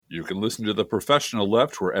You can listen to The Professional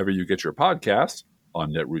Left wherever you get your podcasts,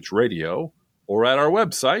 on Netroots Radio, or at our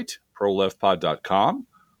website, proleftpod.com,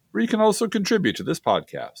 where you can also contribute to this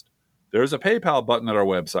podcast. There's a PayPal button at our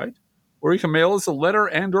website, or you can mail us a letter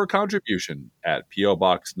and or contribution at P.O.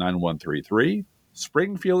 Box 9133,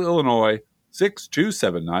 Springfield, Illinois,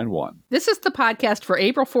 62791. This is the podcast for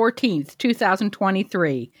April 14th,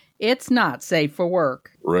 2023. It's not safe for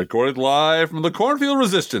work. Recorded live from the Cornfield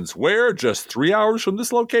Resistance, where just 3 hours from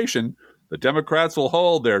this location, the Democrats will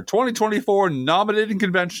hold their 2024 nominating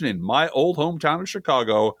convention in my old hometown of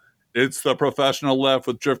Chicago. It's The Professional Left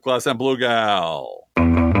with Driftglass and Blue Gal.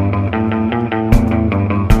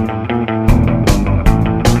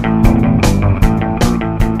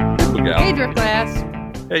 Hey,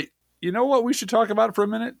 Driftglass. Hey, you know what we should talk about for a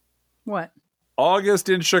minute? What? August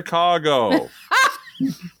in Chicago.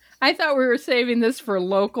 I thought we were saving this for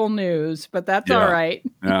local news, but that's all right.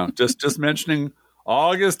 Yeah, just mentioning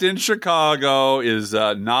August in Chicago is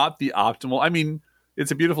not the optimal. I mean,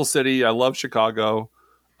 it's a beautiful city. I love Chicago.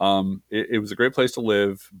 It was a great place to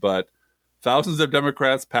live, but thousands of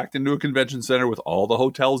Democrats packed into a convention center with all the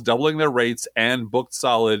hotels doubling their rates and booked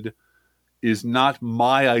solid is not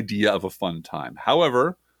my idea of a fun time.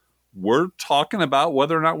 However, we're talking about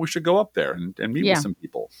whether or not we should go up there and meet with some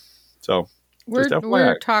people. So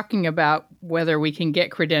we're talking about whether we can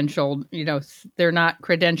get credentialed. You know, they're not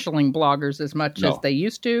credentialing bloggers as much as they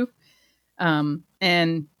used to.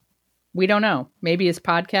 And we don't know. Maybe as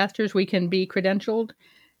podcasters we can be credentialed.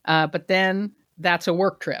 But then that's a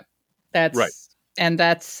work trip. That's right. And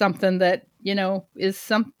that's something that, you know, it's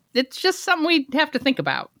just something we have to think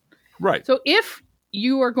about. Right. So if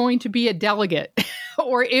you are going to be a delegate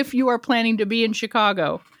or if you are planning to be in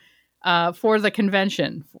Chicago for the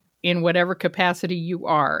convention in whatever capacity you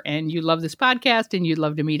are, and you love this podcast and you'd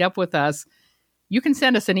love to meet up with us, you can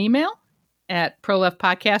send us an email at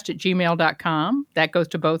proleftpodcast@gmail.com. That goes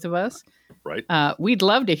to both of us. Right. We'd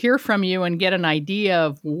love to hear from you and get an idea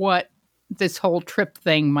of what this whole trip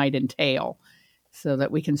thing might entail so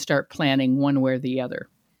that we can start planning one way or the other.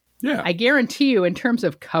 Yeah. I guarantee you, in terms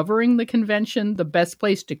of covering the convention, the best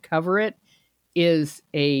place to cover it is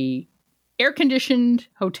a air-conditioned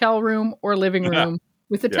hotel room or living room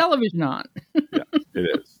with a television on. Yeah,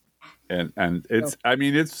 it is. And it's, I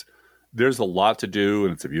mean, there's a lot to do,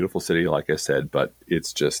 and it's a beautiful city, like I said, but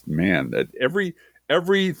it's just, man, that every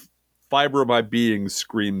fiber of my being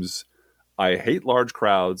screams, I hate large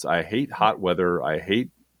crowds, I hate hot weather, I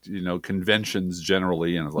hate, conventions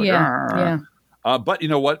generally, and it's like, but you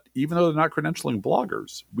know what? Even though they're not credentialing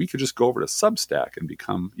bloggers, we could just go over to Substack and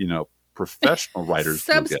become, professional writers.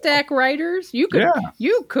 Substack writers? You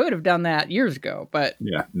could have done that years ago, but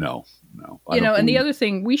no. And the other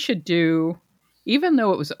thing we should do, even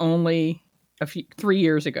though it was only 3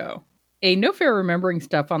 years ago, a No Fair Remembering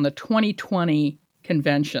stuff on the 2020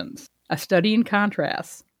 conventions, a study in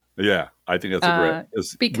contrasts. Yeah, I think that's a great...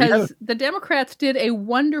 Because the Democrats did a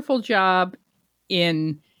wonderful job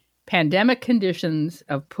in pandemic conditions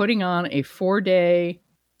of putting on a 4-day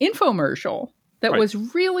infomercial that was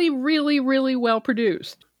really, really, really well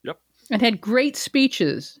produced. Yep. And had great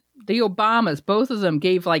speeches. The Obamas, both of them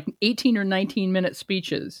gave like 18 or 19-minute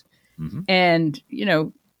speeches. Mm-hmm. And,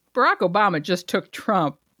 Barack Obama just took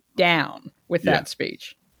Trump down with that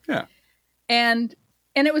speech. Yeah. And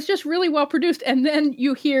it was just really well produced. And then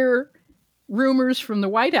you hear rumors from the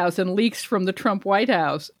White House and leaks from the Trump White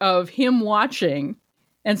House of him watching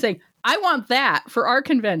and saying, I want that for our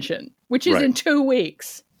convention, which is in 2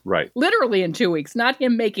 weeks. Right. Literally in 2 weeks, not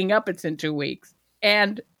him making up it's in 2 weeks.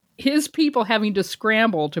 And his people having to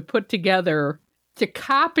scramble to put together, to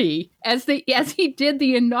copy, as he did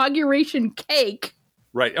the inauguration cake.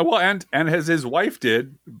 Right. Well, and as his wife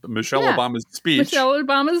did, Michelle Obama's speech. Michelle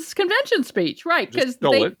Obama's convention speech. Right. Because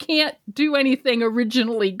they can't do anything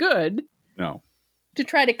originally good. No. To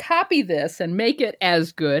try to copy this and make it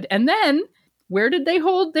as good. And then, where did they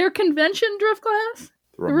hold their convention, Driftglass?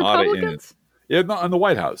 The Republicans? On the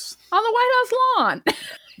White House. On the White House lawn.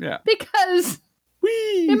 Yeah. Because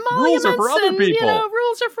rules are for other people.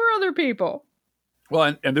 Rules are for other people.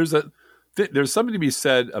 Well, and there's something to be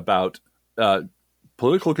said about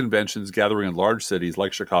political conventions gathering in large cities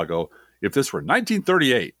like Chicago. If this were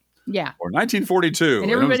 1938 or 1942. And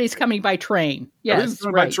everybody's coming by train. Yes,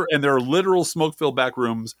 right. And there are literal smoke-filled back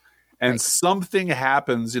rooms. And something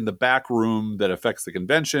happens in the back room that affects the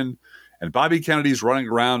convention. And Bobby Kennedy's running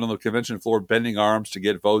around on the convention floor, bending arms to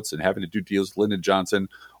get votes and having to do deals with Lyndon Johnson.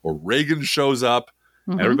 Or Reagan shows up,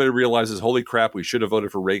 and everybody realizes, holy crap, we should have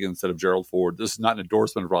voted for Reagan instead of Gerald Ford. This is not an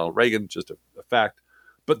endorsement of Ronald Reagan, just a fact.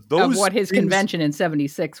 But those of what his convention in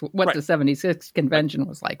 76, the 76 convention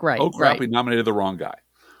was like, right? Oh crap, we nominated the wrong guy.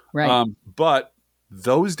 Right. But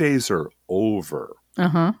those days are over.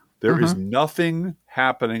 Uh-huh. There is nothing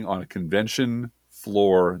happening on a convention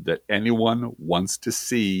floor that anyone wants to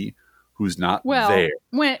see who's not there.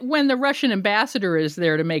 When the Russian ambassador is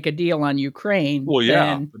there to make a deal on Ukraine, Well,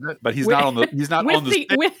 yeah, but he's not on the stage.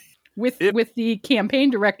 With the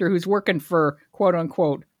campaign director who's working for quote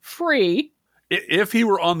unquote free. If he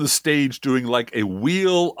were on the stage doing like a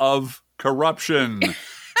wheel of corruption,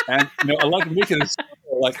 and like making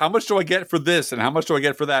like how much do I get for this and how much do I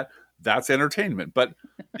get for that? That's entertainment. But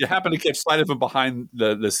you happen to catch sight of him behind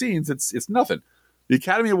the scenes, it's nothing. The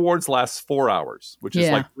Academy Awards lasts 4 hours, which is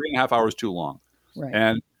like 3.5 hours too long.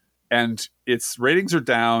 Right. And its ratings are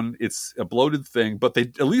down. It's a bloated thing, but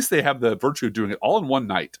at least they have the virtue of doing it all in one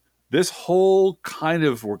night. This whole kind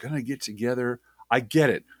of, we're going to get together. I get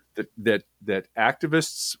it that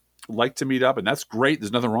activists like to meet up, and that's great.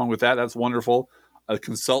 There's nothing wrong with that. That's wonderful.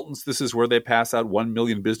 Consultants, this is where they pass out 1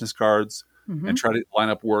 million business cards and try to line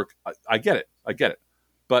up work. I get it.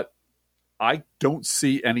 But I don't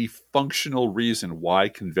see any functional reason why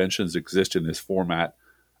conventions exist in this format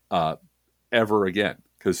ever again.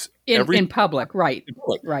 Because in public, right?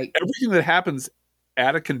 Right. Everything that happens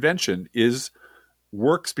at a convention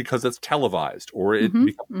works because it's televised or it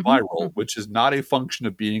becomes viral, which is not a function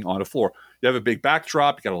of being on a floor. You have a big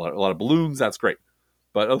backdrop, you got a lot of balloons, that's great.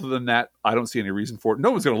 But other than that, I don't see any reason for it.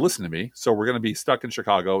 No one's going to listen to me, so we're going to be stuck in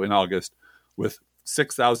Chicago in August with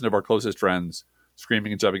 6,000 of our closest friends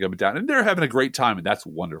screaming and jumping up and down, and they're having a great time, and that's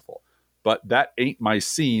wonderful. But that ain't my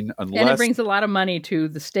scene unless... And it brings a lot of money to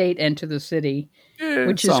the state and to the city,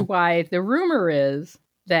 which is why the rumor is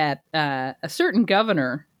that a certain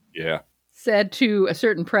governor said to a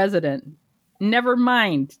certain president, never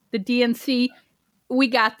mind, the DNC, we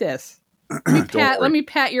got this. Let me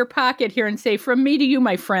pat your pocket here and say, from me to you,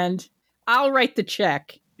 my friend, I'll write the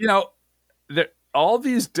check. All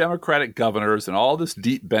these Democratic governors and all this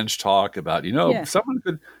deep bench talk about, someone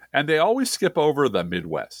could... And they always skip over the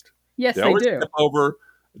Midwest. Yes, they do. Skip over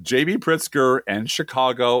J.B. Pritzker and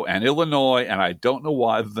Chicago and Illinois, and I don't know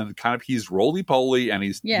why. Other than kind of he's roly-poly, and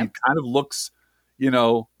he kind of looks,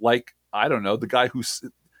 like, I don't know,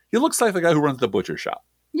 he looks like the guy who runs the butcher shop.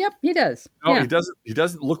 Yep, he does. No, he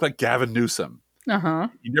doesn't look like Gavin Newsom.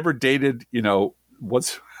 He never dated,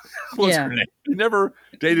 what's her name? He never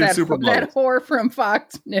dated supermodels. That whore from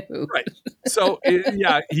Fox News. Right. So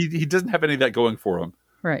he doesn't have any of that going for him.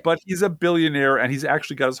 Right. But he's a billionaire, and he's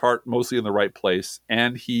actually got his heart mostly in the right place,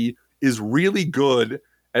 and he is really good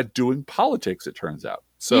at doing politics, it turns out.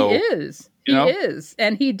 So he is. He is.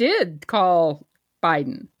 And he did call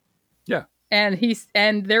Biden. Yeah.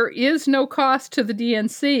 And there is no cost to the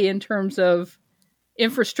DNC in terms of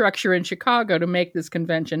infrastructure in Chicago to make this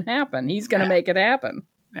convention happen. He's going to make it happen.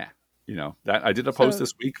 Yeah. That I did a post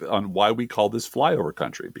this week on why we call this flyover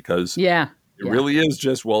country, because it really is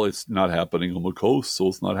just, it's not happening on the coast, so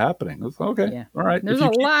it's not happening. It's okay. Yeah. All right. There's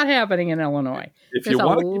a lot happening in Illinois. There's a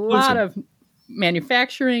lot of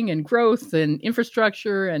manufacturing and growth and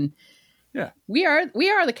infrastructure, and we are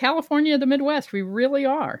the California of the Midwest. We really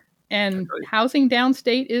are. And housing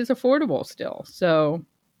downstate is affordable still. So,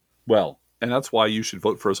 and that's why you should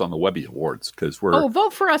vote for us on the Webby Awards, because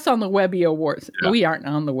vote for us on the Webby Awards. Yeah. We aren't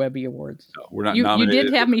on the Webby Awards. No, we're not nominated. You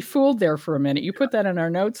did have me fooled there for a minute. You put that in our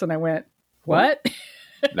notes, and I went, "What?"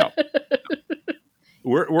 No.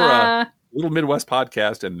 We're a little Midwest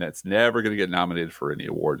podcast, and that's never going to get nominated for any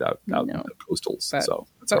award out in the coastals. So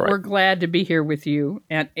that's all right. We're glad to be here with you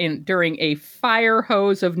during a fire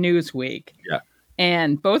hose of Newsweek. Yeah.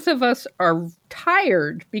 And both of us are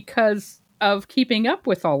tired because of keeping up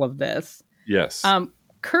with all of this. Yes.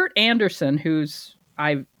 Kurt Anderson, who's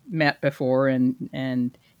I've met before,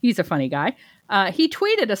 and he's a funny guy. He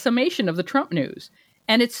tweeted a summation of the Trump news,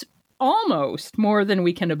 and it's almost more than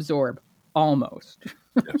we can absorb. Almost.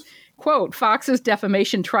 Yes. Quote, Fox's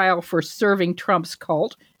defamation trial for serving Trump's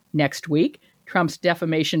cult next week. Trump's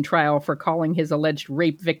defamation trial for calling his alleged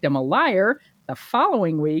rape victim a liar the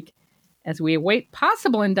following week. As we await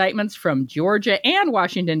possible indictments from Georgia and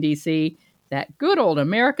Washington, D.C., that good old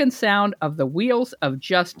American sound of the wheels of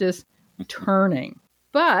justice turning.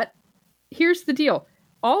 But here's the deal.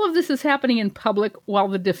 All of this is happening in public while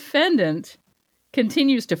the defendant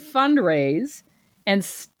continues to fundraise and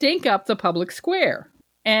stink up the public square.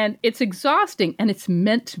 And it's exhausting, and it's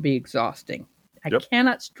meant to be exhausting. I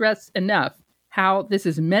cannot stress enough how this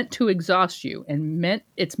is meant to exhaust you, and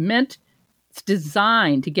it's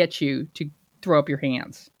designed to get you to throw up your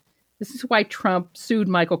hands. This is why Trump sued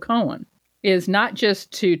Michael Cohen, is not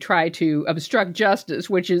just to try to obstruct justice,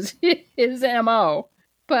 which is his MO,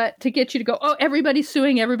 but to get you to go, everybody's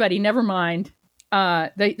suing everybody, never mind.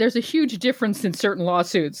 there's a huge difference in certain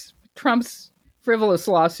lawsuits, Trump's frivolous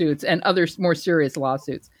lawsuits and other more serious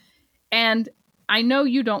lawsuits. And I know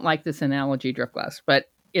you don't like this analogy, Driftglass, but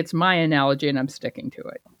it's my analogy and I'm sticking to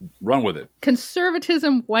it. Run with it.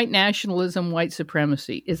 Conservatism, white nationalism, white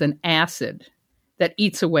supremacy is an acid that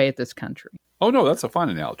eats away at this country. Oh, no, that's a fine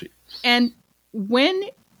analogy. And when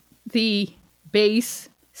the base,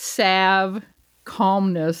 salve,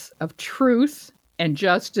 calmness of truth and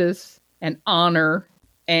justice and honor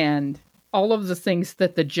and all of the things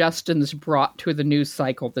that the Justins brought to the news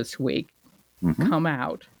cycle this week come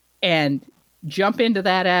out and jump into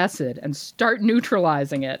that acid and start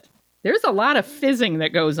neutralizing it, there's a lot of fizzing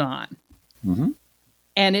that goes on.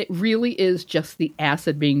 And it really is just the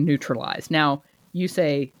acid being neutralized. Now, you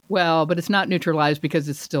say, well, but it's not neutralized because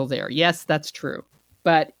it's still there. Yes, that's true.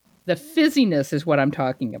 But the fizziness is what I'm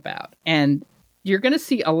talking about. And you're going to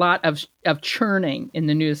see a lot of churning in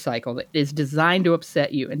the news cycle that is designed to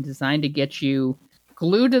upset you and designed to get you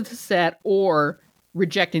glued to the set or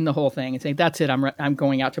rejecting the whole thing and saying, that's it, I'm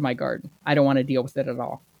going out to my garden. I don't want to deal with it at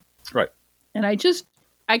all. Right. And I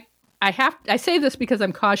say this because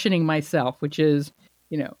I'm cautioning myself, which is,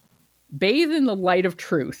 bathe in the light of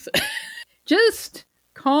truth. Just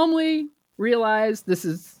calmly realize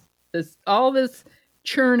all this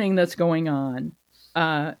churning that's going on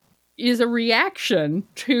is a reaction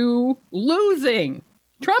to losing.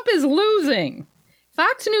 Trump is losing.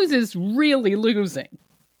 Fox News is really losing.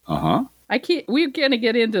 We're going to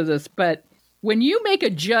get into this, but when you make a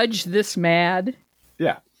judge this mad.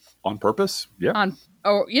 Yeah. On purpose. Yeah.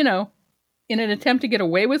 In an attempt to get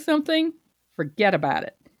away with something, forget about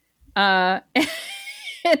it.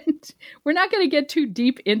 And we're not going to get too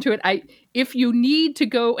deep into it. If you need to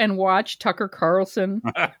go and watch Tucker Carlson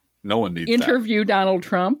no one needs interview Donald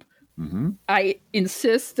Trump, I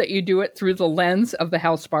insist that you do it through the lens of the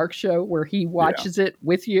Hal Sparks show where he watches it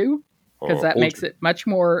with you, because that makes it much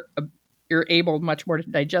more, you're able much more to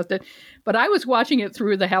digest it. But I was watching it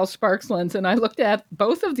through the Hal Sparks lens and I looked at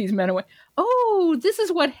both of these men and went, oh, this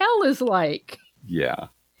is what hell is like. Yeah.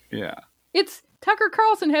 Yeah. It's Tucker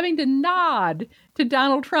Carlson having to nod to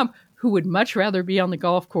Donald Trump, who would much rather be on the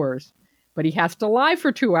golf course, but he has to lie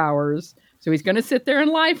for 2 hours. So he's going to sit there and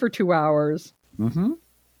lie for 2 hours.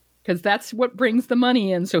 Because that's what brings the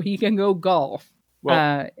money in so he can go golf.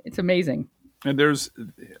 Well, it's amazing. And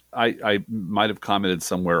I might have commented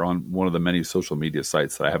somewhere on one of the many social media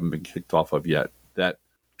sites that I haven't been kicked off of yet, that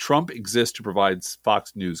Trump exists to provide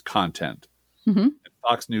Fox News content. And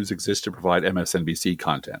Fox News exists to provide MSNBC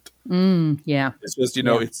content. Yeah. It's just,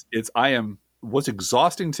 what's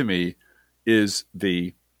exhausting to me is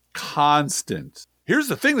the constant, here's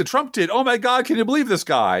the thing that Trump did. Oh my God, can you believe this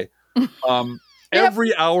guy?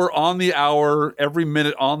 Every hour on the hour, every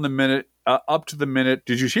minute on the minute, up to the minute.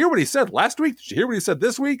 Did you hear what he said last week? Did you hear what he said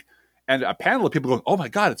this week? And a panel of people going, oh my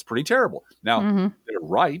God, it's pretty terrible. Now, they're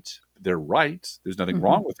right. There's nothing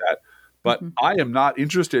wrong with that. But I am not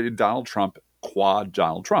interested in Donald Trump quad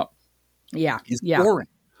Donald Trump. Yeah. He's boring.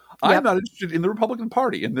 I'm not interested in the Republican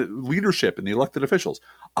Party, in the leadership, and the elected officials.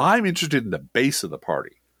 I'm interested in the base of the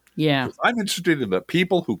party. Yeah. I'm interested in the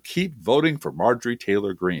people who keep voting for Marjorie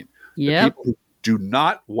Taylor Greene. Yeah. The people who do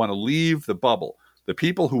not want to leave the bubble. The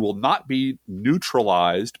people who will not be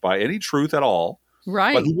neutralized by any truth at all.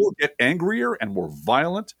 Right. But who will get angrier and more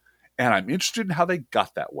violent. And I'm interested in how they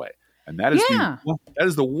got that way. And that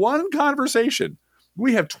is the one conversation.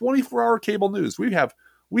 We have 24-hour cable news. We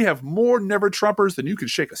have more never Trumpers than you can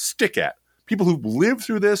shake a stick at. People who lived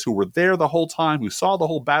through this, who were there the whole time, who saw the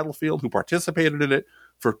whole battlefield, who participated in it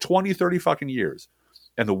for 20, 30 fucking years.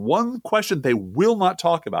 And the one question they will not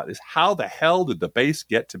talk about is how the hell did the base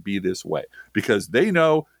get to be this way? Because they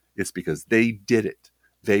know it's because they did it.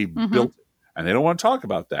 They built it. And they don't want to talk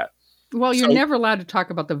about that. Well, you're never allowed to talk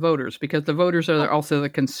about the voters because the voters are also the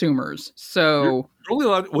consumers. So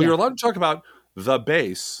you're allowed to talk about the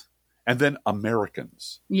base and then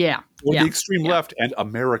Americans. Yeah. Or the extreme left and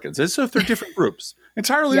Americans. As if they're different groups.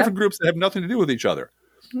 Entirely different groups that have nothing to do with each other.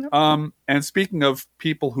 And speaking of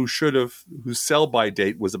people whose sell-by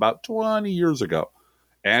date was about 20 years ago,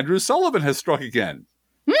 Andrew Sullivan has struck again.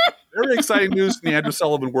 Very exciting news in the Andrew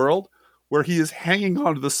Sullivan world, where he is hanging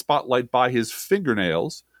onto the spotlight by his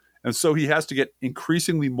fingernails, and so he has to get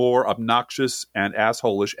increasingly more obnoxious and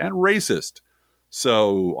assholish and racist.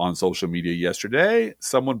 So on social media yesterday,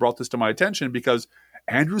 someone brought this to my attention because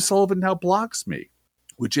Andrew Sullivan now blocks me,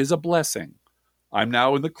 which is a blessing. I'm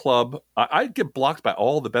now in the club. I get blocked by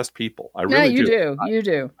all the best people. I really do. You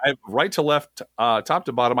do. I have right to left, top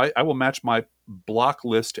to bottom. I will match my block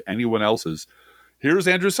list to anyone else's. Here's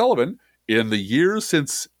Andrew Sullivan. In the years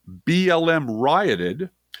since BLM rioted,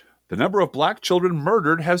 the number of black children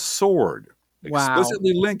murdered has soared,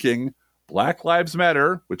 explicitly linking Black Lives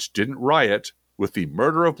Matter, which didn't riot, with the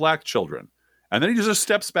murder of black children. And then he just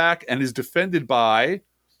steps back and is defended by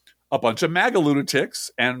a bunch of MAGA lunatics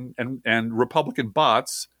and Republican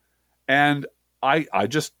bots. And I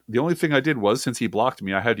just, the only thing I did was, since he blocked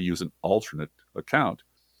me, I had to use an alternate account.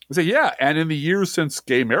 I say, yeah, and in the years since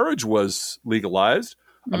gay marriage was legalized,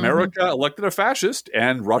 America elected a fascist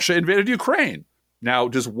and Russia invaded Ukraine. Now,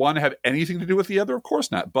 does one have anything to do with the other? Of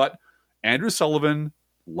course not. But Andrew Sullivan,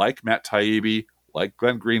 like Matt Taibbi, like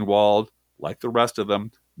Glenn Greenwald, like the rest of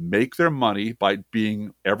them, make their money by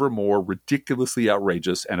being ever more ridiculously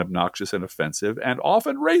outrageous and obnoxious and offensive and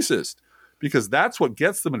often racist, because that's what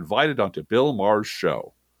gets them invited onto Bill Maher's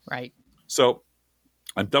show. Right. So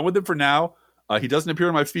I'm done with him for now. He doesn't appear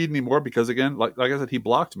in my feed anymore because, again, like I said, he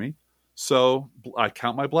blocked me. So I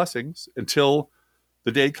count my blessings until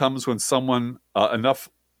the day comes when someone, enough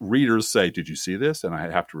readers say, did you see this? And I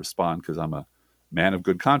have to respond because I'm a man of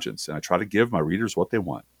good conscience. And I try to give my readers what they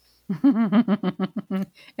want.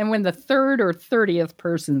 And when the third or 30th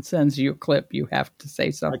person sends you a clip, you have to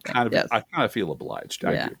say something. I kind of feel obliged.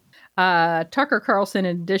 Yeah. I do. Tucker Carlson,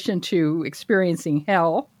 in addition to experiencing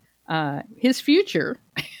hell, his future,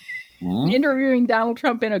 interviewing Donald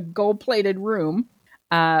Trump in a gold-plated room,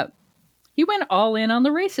 he went all in on the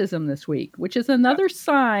racism this week, which is another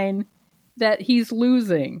sign that he's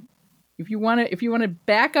losing. If you want to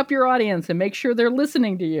back up your audience and make sure they're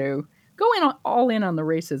listening to you, go all in on the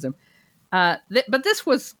racism. But this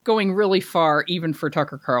was going really far, even for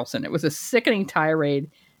Tucker Carlson. It was a sickening tirade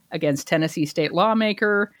against Tennessee state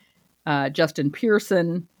lawmaker Justin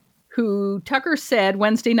Pearson, who Tucker said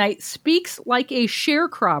Wednesday night speaks like a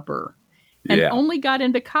sharecropper and only got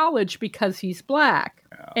into college because he's black.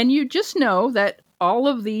 Yeah. And you just know that all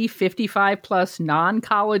of the 55 plus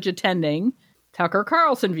non-college attending Tucker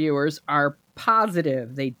Carlson viewers are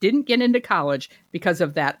positive they didn't get into college because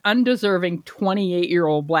of that undeserving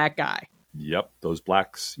 28-year-old black guy. Yep. Those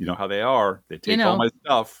blacks, you know how they are. They take all my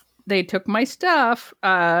stuff. They took my stuff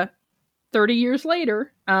 30 years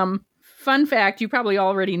later. Fun fact, you probably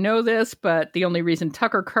already know this, but the only reason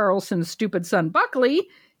Tucker Carlson's stupid son Buckley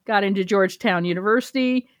got into Georgetown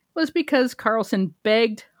University was because Carlson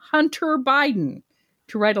begged Hunter Biden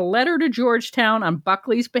to write a letter to Georgetown on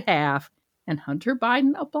Buckley's behalf, and Hunter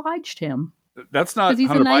Biden obliged him. That's not, because he's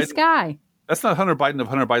Hunter a nice Biden. guy. That's not Hunter Biden of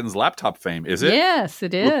Hunter Biden's laptop fame, is it? Yes,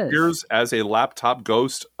 it is. Who appears as a laptop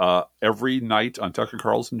ghost every night on Tucker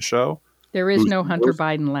Carlson's show. There is no Hunter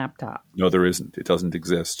Biden laptop. No, there isn't. It doesn't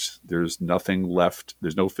exist. There's nothing left.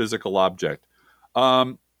 There's no physical object.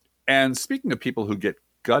 And speaking of people who get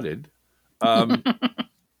gutted,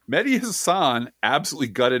 Mehdi Hasan absolutely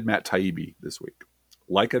gutted Matt Taibbi this week,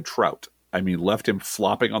 like a trout. I mean, left him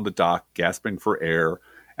flopping on the dock, gasping for air.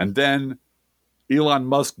 And then Elon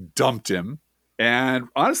Musk dumped him. And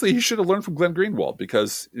honestly, he should have learned from Glenn Greenwald,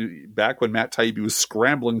 because back when Matt Taibbi was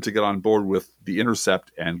scrambling to get on board with The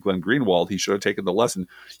Intercept and Glenn Greenwald, he should have taken the lesson.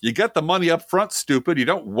 You get the money up front, stupid. You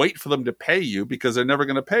don't wait for them to pay you, because they're never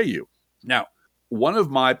going to pay you. Now, one of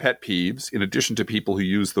my pet peeves, in addition to people who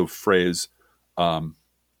use the phrase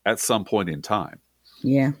at some point in time,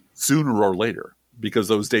 sooner or later, because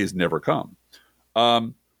those days never come.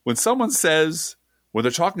 When someone says, when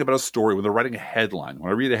they're talking about a story, when they're writing a headline, when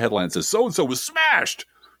I read a headline that says, so-and-so was smashed,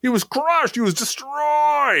 he was crushed, he was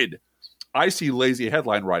destroyed, I see lazy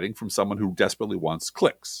headline writing from someone who desperately wants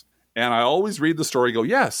clicks. And I always read the story and go,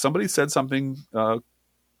 yes, somebody said something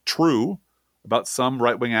true about some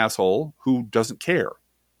right-wing asshole who doesn't care,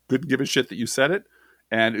 couldn't give a shit that you said it,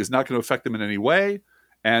 and is not going to affect them in any way,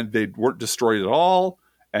 and they weren't destroyed at all,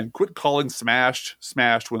 and quit calling smashed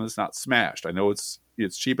when it's not smashed. I know it's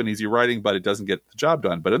cheap and easy writing, but it doesn't get the job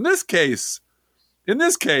done. But in this case,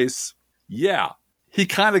 yeah, he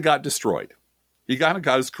kind of got destroyed. He kind of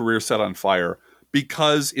got his career set on fire,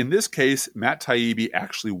 because in this case, Matt Taibbi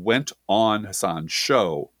actually went on Hasan's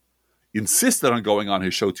show, insisted on going on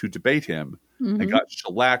his show to debate him, and got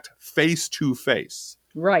shellacked face to face.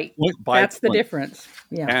 Right. That's the difference.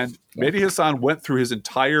 Yeah. And Mehdi Hasan went through his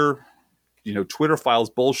entire, Twitter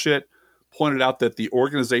files bullshit, pointed out that the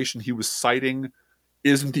organization he was citing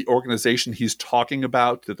isn't the organization he's talking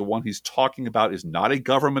about, that the one he's talking about is not a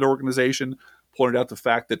government organization, pointed out the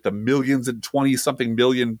fact that the millions and 20-something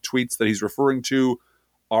million tweets that he's referring to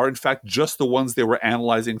are, in fact, just the ones they were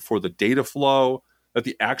analyzing for the data flow, that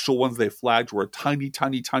the actual ones they flagged were a tiny,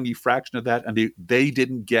 tiny, tiny fraction of that, and they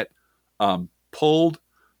didn't get pulled,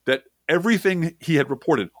 that everything he had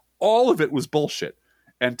reported, all of it was bullshit.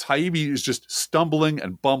 And Taibbi is just stumbling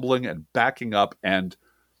and bumbling and backing up. And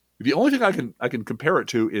the only thing I can compare it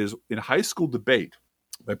to is in high school debate,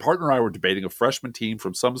 My partner and I were debating a freshman team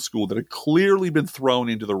from some school that had clearly been thrown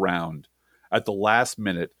into the round at the last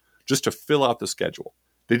minute just to fill out the schedule.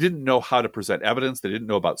 They didn't know how to present evidence. They didn't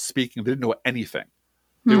know about speaking. They didn't know anything.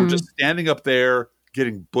 They were just standing up there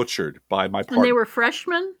getting butchered by my partner. And they were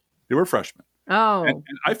freshmen? They were freshmen. Oh, and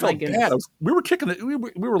I felt bad. We were kicking it. We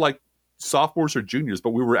were like sophomores or juniors,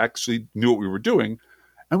 but we were actually knew what we were doing,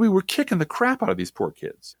 and we were kicking the crap out of these poor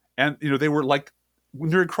kids. And they were like,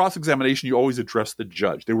 when you're in cross-examination, you always address the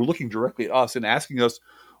judge. They were looking directly at us and asking us,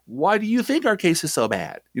 "Why do you think our case is so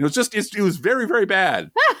bad?" It was very, very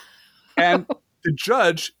bad. And the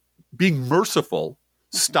judge, being merciful,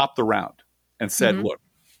 stopped the round and said, "Look,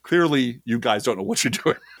 clearly you guys don't know what you're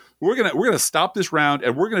doing. We're gonna stop this round,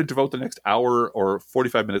 and we're gonna devote the next hour or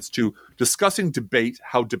 45 minutes to discussing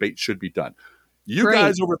how debate should be done. You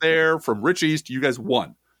guys over there from Rich East, you guys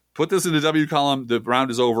won. Put this in the W column. The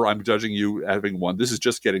round is over. I'm judging you having won. This is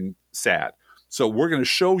just getting sad. So we're going to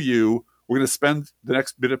show you. We're going to spend the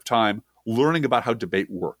next bit of time learning about how debate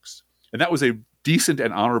works." And that was a decent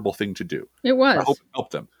and honorable thing to do. It was. I hope it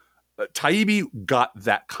helped them. Taibbi got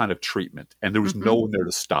that kind of treatment, and there was no one there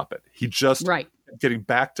to stop it. He just getting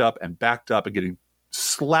backed up and getting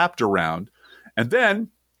slapped around. And then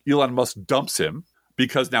Elon Musk dumps him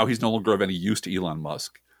because now he's no longer of any use to Elon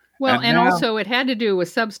Musk. Well, and also it had to do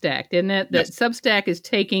with Substack, didn't it? That Substack is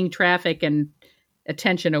taking traffic and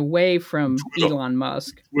attention away from Elon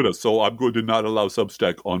Musk. Twitter. So I'm going to not allow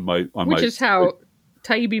Substack on my Which is how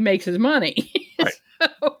Taibbi makes his money.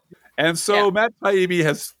 Right. So Matt Taibbi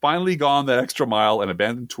has finally gone that extra mile and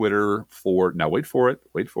abandoned Twitter for, now wait for it.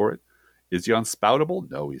 Is he on Spoutable?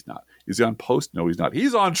 No, he's not. Is he on Post? No, he's not.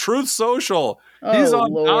 He's on Truth Social. He's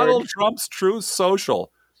on Donald Trump's Truth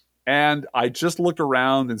Social. And I just look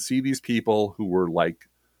around and see these people who were like,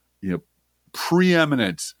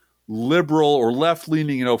 preeminent liberal or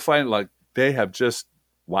left-leaning, fighting, like they have just,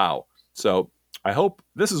 wow. So I hope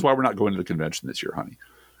this is why we're not going to the convention this year, honey,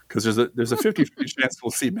 because there's a 50-50 chance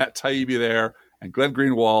we'll see Matt Taibbi there and Glenn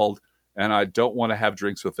Greenwald, and I don't want to have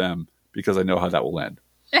drinks with them because I know how that will end.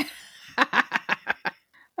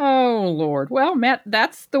 Oh, Lord. Well, Matt,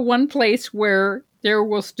 that's the one place where there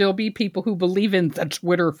will still be people who believe in the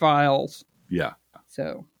Twitter files. Yeah.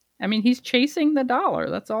 So, I mean, he's chasing the dollar.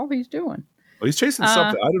 That's all he's doing. Well, he's chasing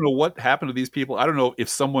something. I don't know what happened to these people. I don't know if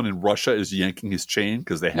someone in Russia is yanking his chain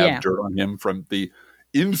because they have dirt on him from the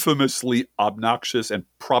infamously obnoxious and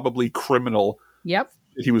probably criminal that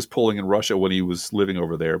he was pulling in Russia when he was living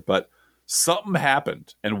over there. But something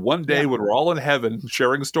happened. And one day when we're all in heaven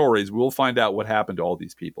sharing stories, we'll find out what happened to all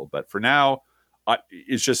these people. But for now,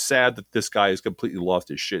 it's just sad that this guy has completely lost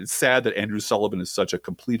his shit. It's sad that Andrew Sullivan is such a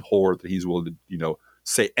complete whore that he's willing to,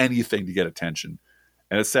 say anything to get attention.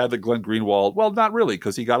 And it's sad that Glenn Greenwald, well, not really,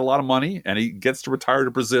 because he got a lot of money and he gets to retire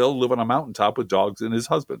to Brazil, live on a mountaintop with dogs and his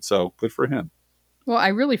husband. So good for him. Well, I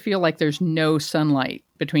really feel like there's no sunlight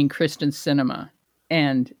between Kristen Sinema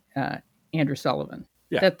and Andrew Sullivan.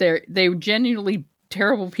 Yeah. That they're genuinely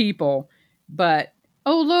terrible people, but,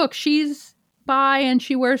 oh, look, she's bi and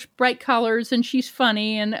she wears bright colors and she's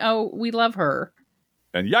funny and, oh, we love her.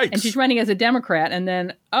 And yikes. And she's running as a Democrat. And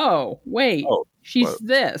then, oh, wait, she's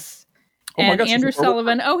this. Oh and gosh, Andrew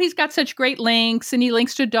Sullivan, he's got such great links and he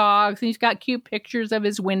links to dogs and he's got cute pictures of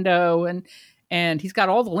his window and he's got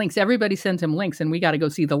all the links. Everybody sends him links and we got to go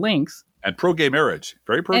see the links. And pro-gay marriage.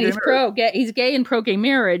 Very pro-gay marriage. He's gay and pro-gay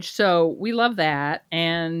marriage, so we love that.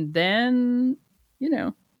 And then,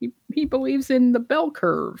 he believes in the bell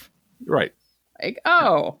curve. Right. Like,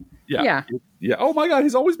 oh. Yeah. Oh, my God,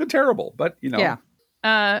 he's always been terrible, but, Yeah.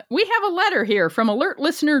 We have a letter here from alert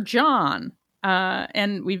listener John.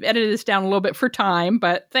 And we've edited this down a little bit for time,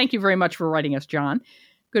 but thank you very much for writing us, John.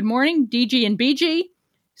 Good morning, DG and BG.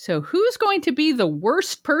 So who's going to be the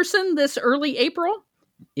worst person this early April?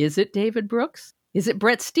 Is it David Brooks? Is it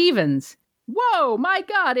Brett Stevens? Whoa, my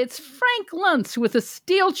God, it's Frank Luntz with a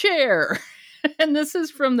steel chair. And this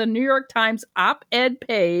is from the New York Times op-ed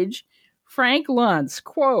page. Frank Luntz,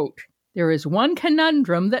 quote, "There is one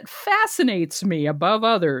conundrum that fascinates me above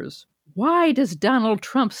others. Why does Donald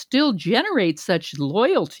Trump still generate such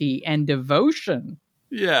loyalty and devotion?"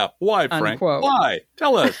 Yeah, why, Frank? Unquote. Why?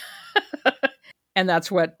 Tell us. And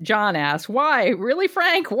that's what John asked. Why? Really,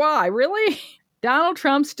 Frank? Why? Really? Donald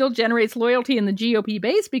Trump still generates loyalty in the GOP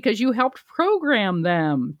base because you helped program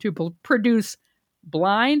them to produce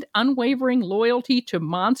blind, unwavering loyalty to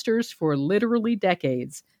monsters for literally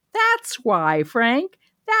decades. That's why, Frank.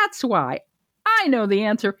 That's why. I know the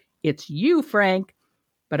answer. It's you, Frank.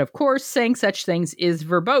 But of course, saying such things is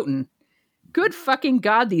verboten. Good fucking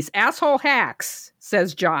God, these asshole hacks,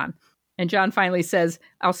 says John. And John finally says,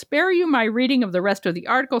 "I'll spare you my reading of the rest of the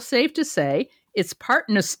article. Safe to say, It's part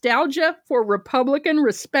nostalgia for Republican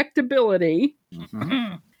respectability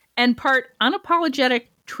and part unapologetic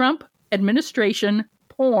Trump administration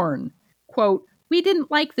porn. Quote, we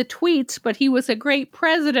didn't like the tweets, but he was a great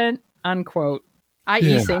president, unquote.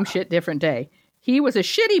 I.e., same shit, different day. He was a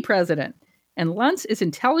shitty president, and Luntz is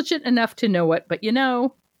intelligent enough to know it, but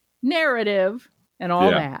narrative and all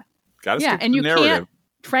that. Gotta stick to the narrative.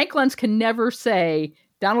 Frank Luntz can never say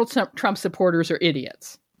Donald Trump supporters are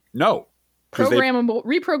idiots. No.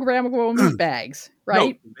 Reprogrammable meat bags,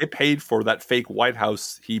 right? No, they paid for that fake White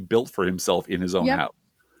House he built for himself in his own house.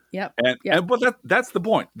 Yep. But that's the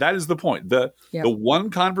point. That is the point. The one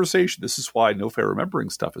conversation, this is why No Fair Remembering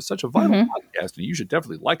Stuff is such a vital podcast, and you should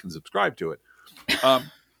definitely like and subscribe to it,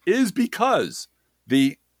 is because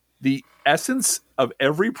the essence of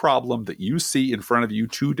every problem that you see in front of you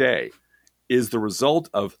today is the result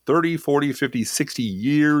of 30, 40, 50, 60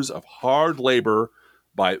 years of hard labor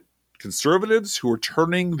by conservatives who are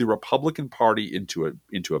turning the Republican Party into an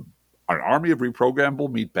army of reprogrammable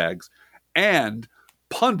meatbags, and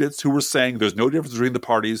pundits who were saying there's no difference between the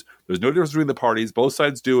parties. There's no difference between the parties. Both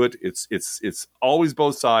sides do it. It's always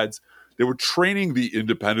both sides. They were training the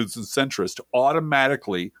independents and centrists to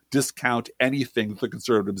automatically discount anything that the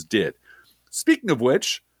conservatives did. Speaking of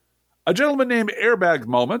which, a gentleman named Airbag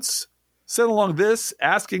Moments sent along this,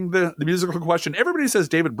 asking the musical question. Everybody says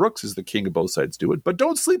David Brooks is the king of Both Sides Do It, but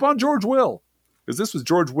don't sleep on George Will, because this was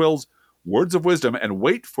George Will's words of wisdom, and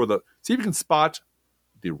wait for see if you can spot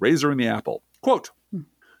the razor in the apple. Quote,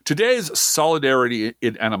 today's solidarity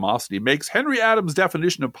in animosity makes Henry Adams'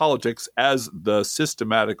 definition of politics as the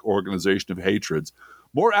systematic organization of hatreds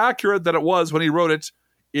more accurate than it was when he wrote it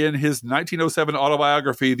in his 1907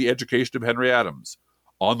 autobiography, The Education of Henry Adams.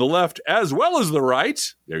 On the left, as well as the right,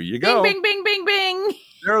 there you go. Bing, bing, bing, bing, bing.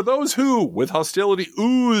 There are those who, with hostility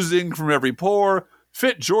oozing from every pore,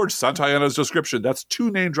 fit George Santayana's description. That's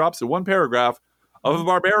 2 name drops in 1 paragraph of a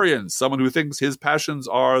barbarian, someone who thinks his passions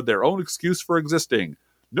are their own excuse for existing.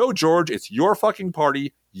 No, George, it's your fucking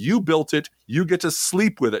party. You built it. You get to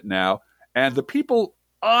sleep with it now. And the people,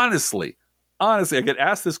 honestly, I get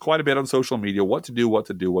asked this quite a bit on social media, what to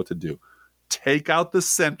do. Take out the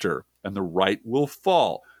center and the right will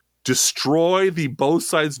fall. Destroy the Both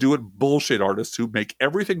Sides Do It bullshit artists who make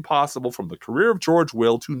everything possible from the career of George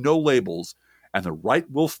Will to no labels, and the right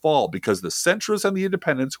will fall, because the centrists and the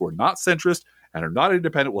independents who are not centrist and are not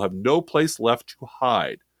independent will have no place left to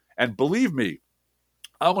hide. And believe me,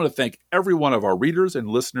 I want to thank every one of our readers and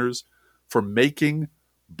listeners for making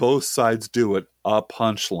Both Sides Do It a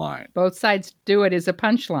punchline. Both Sides Do It is a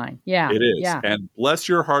punchline. Yeah. It is. Yeah. And bless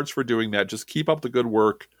your hearts for doing that. Just keep up the good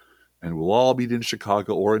work, and we'll all meet in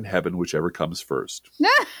Chicago or in heaven, whichever comes first.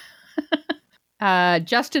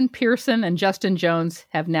 Justin Pearson and Justin Jones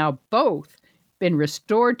have now both been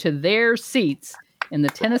restored to their seats in the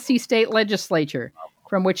Tennessee state legislature,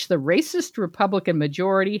 from which the racist Republican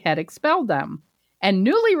majority had expelled them. And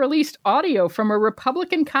newly released audio from a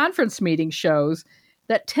Republican conference meeting shows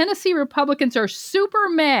that Tennessee Republicans are super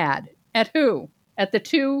mad at who? At the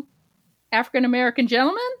 2 African-American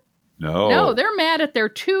gentlemen? No, they're mad at their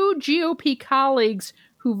 2 GOP colleagues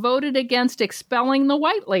who voted against expelling the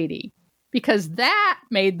white lady, because that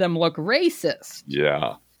made them look racist.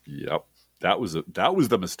 Yeah. Yep. That was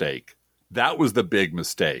the mistake. That was the big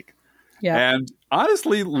mistake. Yeah. And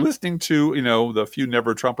honestly, listening to, the few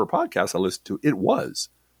Never Trumper podcasts I listened to, it was.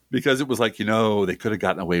 Because it was like, they could have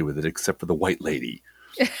gotten away with it except for the white lady.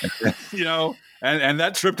 And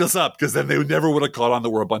that tripped us up, because then they never would have caught on that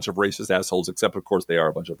we're a bunch of racist assholes, except, of course, they are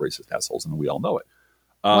a bunch of racist assholes, and we all know it.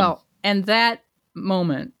 And that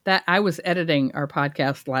moment, that I was editing our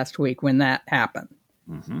podcast last week when that happened.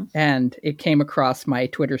 Mm-hmm. And it came across my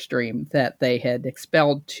Twitter stream that they had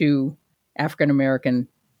expelled 2 African-American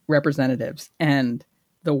representatives, and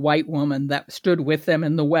the white woman that stood with them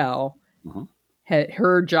in the well,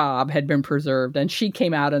 her job had been preserved, and she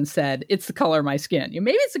came out and said, it's the color of my skin.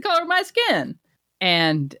 Maybe it's the color of my skin.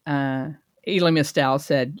 And Elie Mystal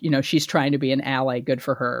said, she's trying to be an ally. Good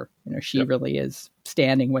for her. She really is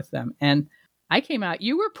standing with them. And I came out,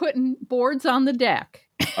 you were putting boards on the deck.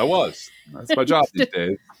 I was. That's my job these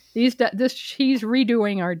days. He's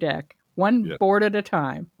redoing our deck, one board at a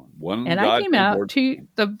time. And I came out to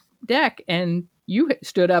the deck, and you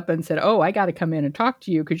stood up and said, oh, I got to come in and talk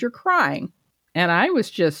to you because you're crying. And I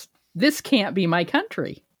was just, this can't be my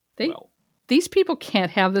country. These people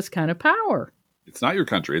can't have this kind of power. It's not your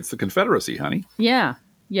country. It's the Confederacy, honey. Yeah.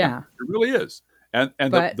 It really is. And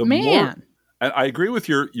but the man. more, and I agree with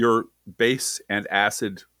your base and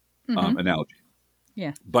acid analogy.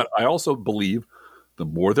 Yeah. But I also believe the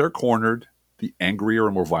more they're cornered, the angrier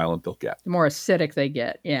and more violent they'll get. The more acidic they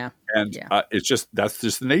get. Yeah. And it's just, that's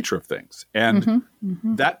just the nature of things. And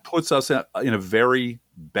that puts us in a very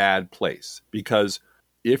bad place, because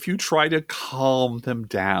if you try to calm them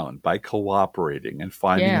down by cooperating and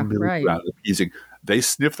finding a middle ground, appeasing, they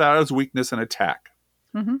sniff that as weakness and attack.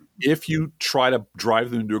 If you try to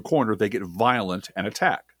drive them into a corner, they get violent and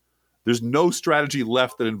attack. There's no strategy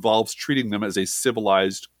left that involves treating them as a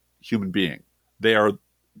civilized human being. They are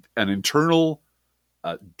an internal,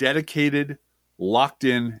 dedicated,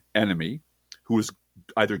 locked-in enemy who is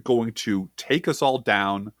either going to take us all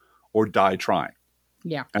down or die trying.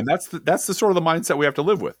 Yeah. And that's the sort of the mindset we have to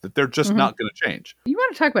live with, that they're just not going to change. You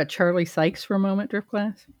want to talk about Charlie Sykes for a moment,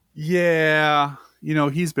 Driftglass? Yeah.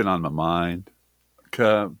 He's been on my mind.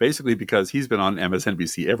 Basically because he's been on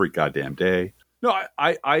MSNBC every goddamn day. No,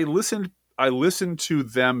 I listen to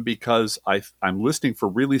them because I'm listening for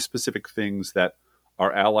really specific things that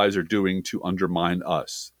our allies are doing to undermine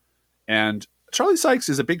us. And Charlie Sykes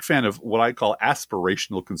is a big fan of what I call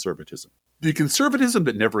aspirational conservatism. The conservatism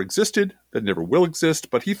that never existed, that never will exist,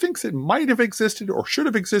 but he thinks it might have existed or should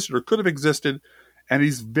have existed or could have existed. And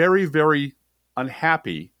he's very, very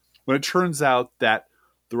unhappy when it turns out that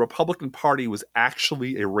the Republican Party was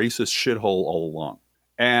actually a racist shithole all along.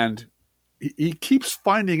 And he keeps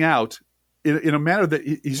finding out in a manner that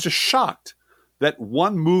he's just shocked that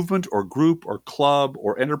one movement or group or club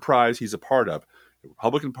or enterprise he's a part of, the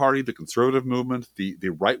Republican Party, the conservative movement, the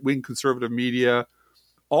right-wing conservative media,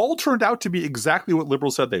 all turned out to be exactly what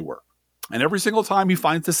liberals said they were. And every single time he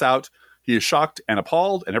finds this out, he is shocked and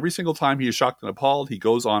appalled. And every single time he is shocked and appalled, he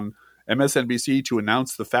goes on MSNBC to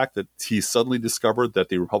announce the fact that he suddenly discovered that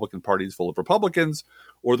the Republican Party is full of Republicans,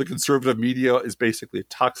 or the conservative media is basically a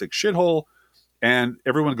toxic shithole. And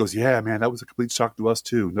everyone goes, yeah, man, that was a complete shock to us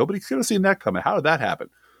too. Nobody could have seen that coming. How did that happen?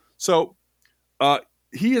 So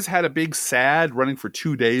he has had a big SAD running for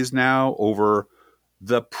 2 days now over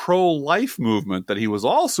the pro-life movement that he was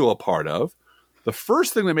also a part of. The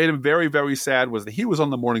first thing that made him very, very sad was that he was on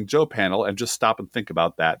the Morning Joe panel, and just stop and think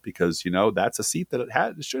about that, because, that's a seat that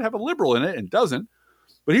it should have a liberal in it and doesn't.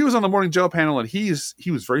 But he was on the Morning Joe panel, and he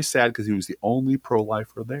was very sad because he was the only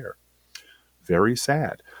pro-lifer there. Very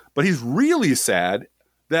sad. But he's really sad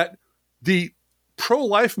that the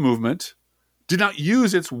pro-life movement did not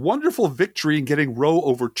use its wonderful victory in getting Roe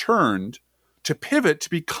overturned to pivot to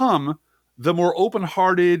become the more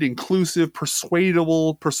open-hearted, inclusive,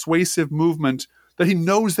 persuasive movement that he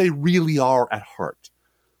knows they really are at heart.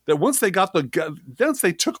 That once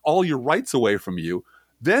they took all your rights away from you,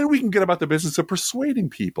 then we can get about the business of persuading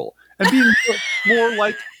people and being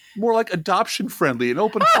more like adoption friendly and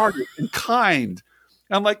open-hearted and kind.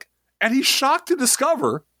 And he's shocked to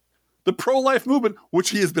discover the pro-life movement, which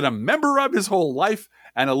he has been a member of his whole life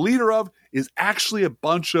and a leader of, is actually a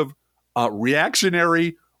bunch of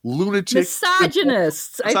reactionary, lunatic,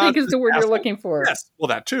 misogynists, I think is the word you're looking for. Yes, well,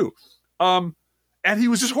 that too. And he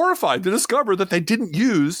was just horrified to discover that they didn't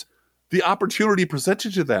use the opportunity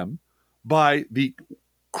presented to them by the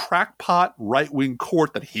crackpot right-wing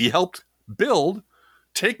court that he helped build,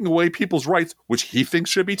 taking away people's rights, which he thinks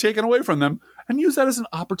should be taken away from them, and use that as an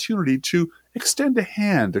opportunity to extend a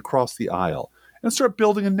hand across the aisle and start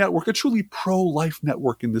building a network, a truly pro-life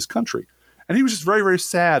network in this country. And he was just very, very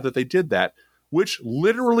sad that they did that, which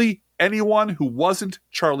literally anyone who wasn't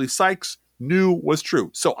Charlie Sykes knew was true.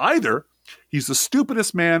 So either he's the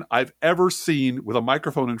stupidest man I've ever seen with a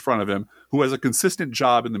microphone in front of him who has a consistent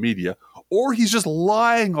job in the media, or he's just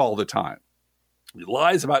lying all the time. He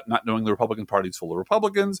lies about not knowing the Republican Party is full of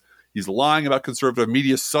Republicans. He's lying about conservative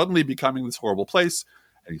media suddenly becoming this horrible place.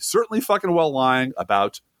 And he's certainly fucking well lying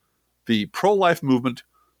about the pro-life movement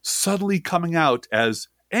suddenly coming out as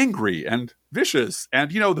angry and vicious.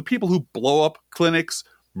 And, the people who blow up clinics,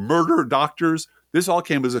 murder doctors, this all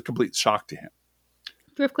came as a complete shock to him.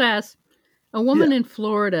 Driftglass, a woman in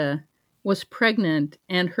Florida was pregnant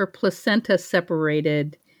and her placenta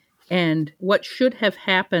separated. And what should have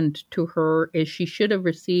happened to her is she should have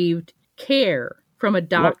received care from a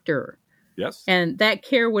doctor. Yes. And that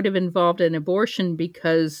care would have involved an abortion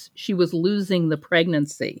because she was losing the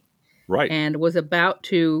pregnancy. Right. And was about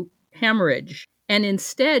to hemorrhage. And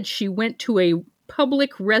instead, she went to a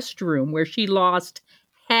public restroom where she lost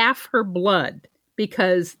half her blood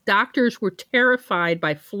because doctors were terrified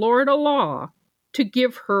by Florida law to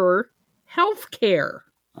give her health care.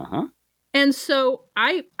 Uh-huh. And so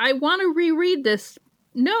I want to reread this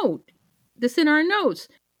in our notes.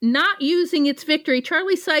 Not using its victory.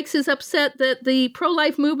 Charlie Sykes is upset that the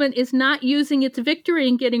pro-life movement is not using its victory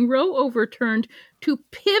in getting Roe overturned to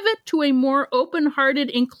pivot to a more open-hearted,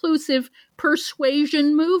 inclusive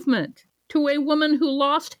persuasion movement. to a woman who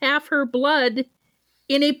lost half her blood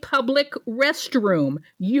in a public restroom.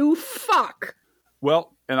 You fuck.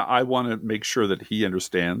 Well, and I want to make sure that he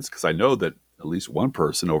understands, because I know that at least one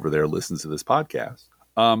person over there listens to this podcast.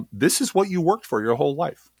 This is what you worked for your whole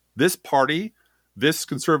life. This party, this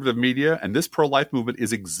conservative media, and this pro-life movement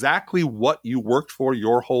is exactly what you worked for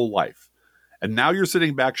your whole life. And now you're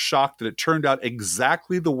sitting back shocked that it turned out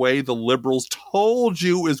exactly the way the liberals told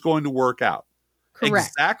you is going to work out. Correct.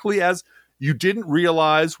 Exactly as you didn't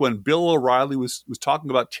realize when Bill O'Reilly was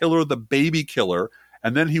talking about Tiller the baby killer,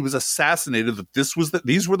 and then he was assassinated, that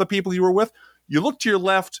these were the people you were with. You look to your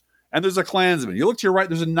left and there's a Klansman. You look to your right,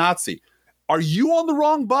 there's a Nazi. Are you on the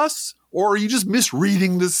wrong bus, or are you just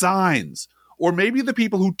misreading the signs? Or maybe the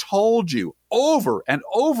people who told you over and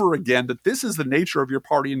over again that this is the nature of your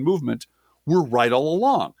party and movement were right all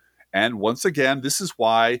along. And once again, this is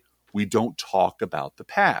why we don't talk about the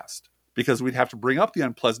past, because we'd have to bring up the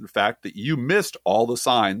unpleasant fact that you missed all the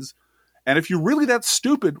signs. And if you're really that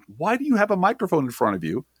stupid, why do you have a microphone in front of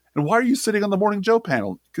you? And why are you sitting on the Morning Joe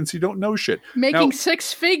panel? Because you don't know shit. Making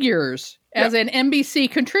six figures as an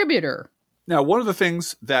NBC contributor. Now, one of the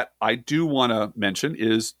things that I do want to mention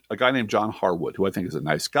is a guy named John Harwood, who I think is a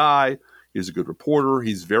nice guy. He's a good reporter.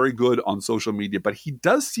 He's very good on social media, but he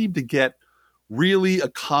does seem to get really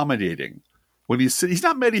accommodating when he's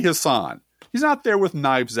not Mehdi Hassan. He's not there with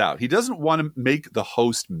knives out. He doesn't want to make the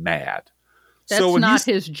host mad. That's not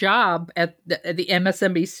his job at the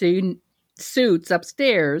MSNBC suits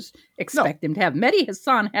upstairs. Expect him to have. Mehdi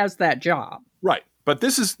Hassan has that job. Right. But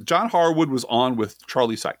John Harwood was on with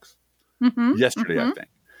Charlie Sykes yesterday, I think.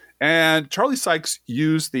 And Charlie Sykes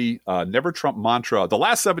used the Never Trump mantra these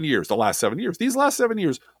last 7 years,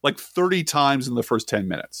 like 30 times in the first 10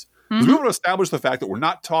 minutes. Because we want to establish the fact that we're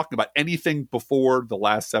not talking about anything before the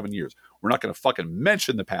last 7 years. We're not going to fucking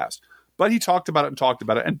mention the past. But he talked about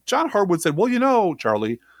it. And John Harwood said, well,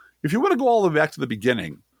 Charlie, if you want to go all the way back to the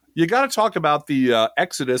beginning, you got to talk about the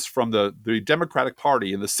exodus from the Democratic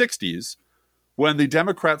Party in the 60s, when the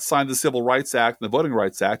Democrats signed the Civil Rights Act and the Voting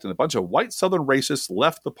Rights Act, and a bunch of white Southern racists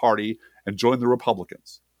left the party and joined the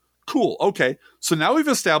Republicans. Cool. Okay. So now we've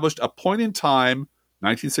established a point in time,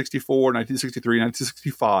 1964, 1963,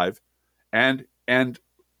 1965. And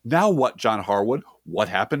now what, John Harwood? What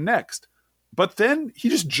happened next? But then he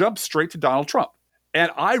just jumped straight to Donald Trump.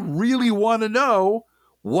 And I really want to know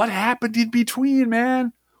what happened in between,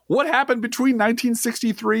 man. What happened between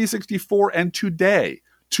 1963, 64, and today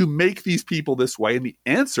to make these people this way? And the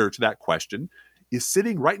answer to that question is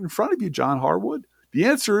sitting right in front of you, John Harwood. The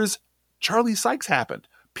answer is Charlie Sykes happened.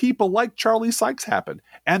 People like Charlie Sykes happened.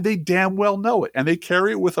 And they damn well know it. And they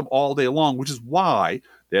carry it with them all day long, which is why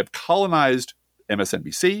they have colonized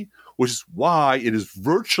MSNBC, which is why it is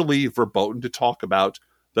virtually verboten to talk about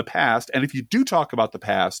the past. And if you do talk about the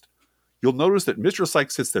past, you'll notice that Mr.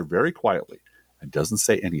 Sykes sits there very quietly and doesn't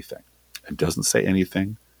say anything, and doesn't say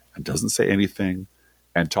anything, and doesn't say anything,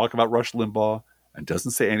 and talk about Rush Limbaugh, and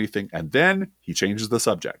doesn't say anything. And then he changes the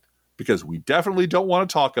subject, because we definitely don't want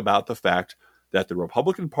to talk about the fact that the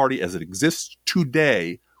Republican Party as it exists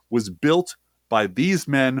today was built by these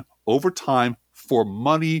men over time for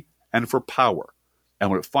money and for power. And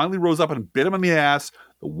when it finally rose up and bit them in the ass,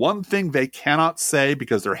 the one thing they cannot say,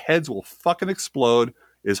 because their heads will fucking explode,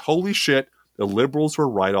 is holy shit, the liberals were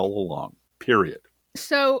right all along. Period.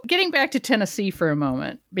 So getting back to Tennessee for a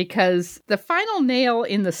moment, because the final nail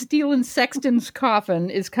in the Steele and Sexton's coffin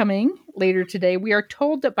is coming later today. We are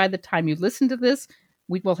told that by the time you listen to this,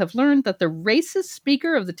 we will have learned that the racist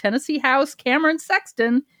Speaker of the Tennessee House, Cameron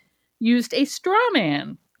Sexton, used a straw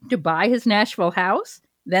man to buy his Nashville house,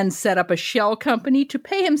 then set up a shell company to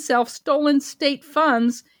pay himself stolen state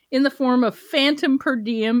funds in the form of phantom per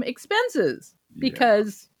diem expenses,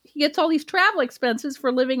 because he gets all these travel expenses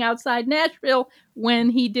for living outside Nashville when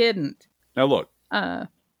he didn't. Now, look,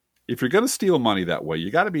 if you're going to steal money that way,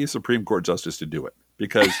 you got to be a Supreme Court justice to do it,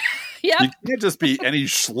 because you can't just be any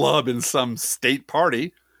schlub in some state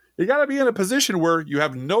party. You got to be in a position where you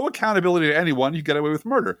have no accountability to anyone. You get away with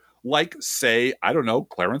murder. Like, say, I don't know,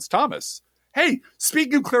 Clarence Thomas. Hey,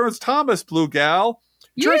 speaking of Clarence Thomas, Blue Gal,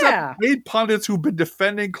 turns out paid pundits who've been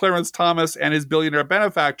defending Clarence Thomas and his billionaire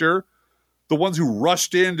benefactor, the ones who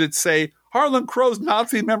rushed in to say Harlan Crow's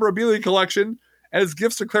Nazi memorabilia collection and his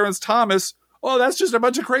gifts to Clarence Thomas, oh, that's just a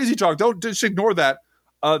bunch of crazy talk. Don't just ignore that.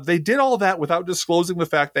 They did all that without disclosing the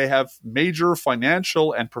fact they have major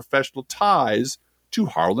financial and professional ties to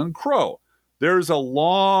Harlan Crow. There's a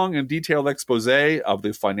long and detailed expose of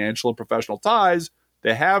the financial and professional ties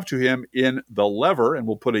they have to him in The Lever, and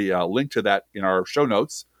we'll put a link to that in our show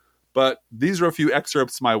notes. But these are a few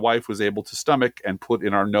excerpts my wife was able to stomach and put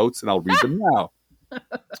in our notes, and I'll read them now.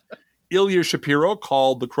 Ilya Shapiro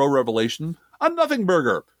called the Crow revelation a nothing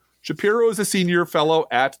burger. Shapiro is a senior fellow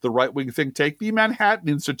at the right-wing think tank, the Manhattan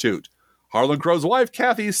Institute. Harlan Crow's wife,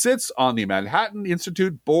 Kathy, sits on the Manhattan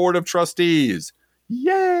Institute Board of Trustees.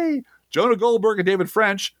 Yay! Jonah Goldberg and David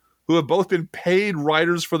French, who have both been paid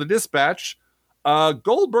writers for the Dispatch.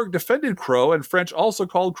 Goldberg defended Crow, and French also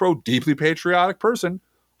called Crow a deeply patriotic person.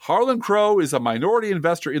 Harlan Crow is a minority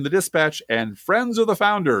investor in the Dispatch and friends of the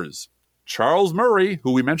founders. Charles Murray,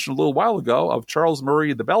 who we mentioned a little while ago, of Charles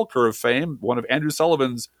Murray, the Bell Curve fame, one of Andrew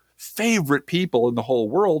Sullivan's favorite people in the whole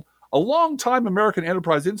world, a longtime American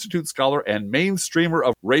Enterprise Institute scholar and mainstreamer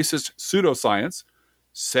of racist pseudoscience,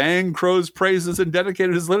 sang Crow's praises and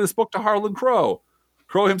dedicated his latest book to Harlan Crow.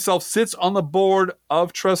 Crow himself sits on the board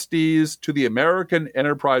of trustees to the American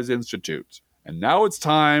Enterprise Institute. And now it's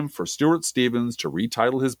time for Stuart Stevens to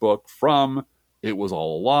retitle his book from It Was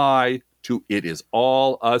All a Lie to It Is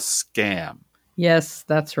All a Scam. Yes,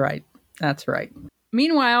 that's right. That's right.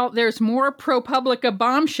 Meanwhile, there's more ProPublica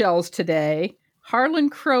bombshells today. Harlan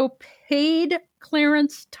Crow paid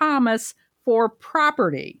Clarence Thomas for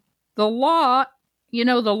property. The law, you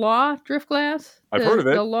know the law, Driftglass? I've heard of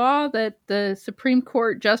it. The law that the Supreme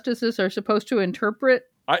Court justices are supposed to interpret.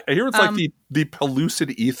 I hear it's like the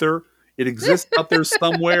pellucid ether. It exists out there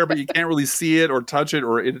somewhere, but you can't really see it or touch it,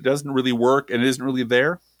 or it doesn't really work and it isn't really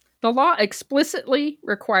there. The law explicitly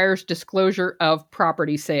requires disclosure of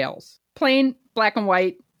property sales. Plain, black and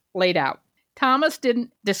white, laid out. Thomas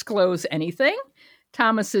didn't disclose anything.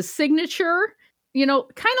 Thomas's signature, you know,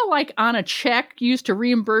 kind of like on a check used to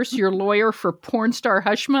reimburse your lawyer for porn star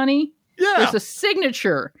hush money. Yeah. There's a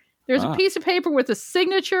signature. There's a piece of paper with a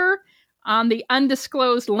signature on the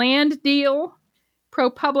undisclosed land deal.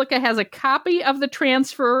 ProPublica has a copy of the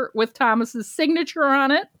transfer with Thomas's signature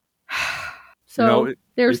on it. So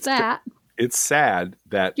there's that. It's sad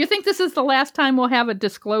that... Do you think this is the last time we'll have a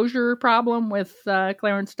disclosure problem with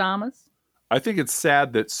Clarence Thomas? I think it's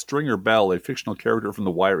sad that Stringer Bell, a fictional character from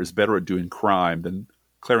The Wire, is better at doing crime than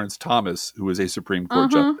Clarence Thomas, who is a Supreme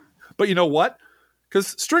Court judge. But you know what?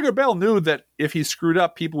 Because Stringer Bell knew that if he screwed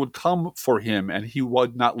up, people would come for him and he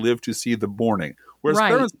would not live to see the morning. Whereas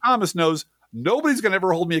Clarence Thomas knows nobody's going to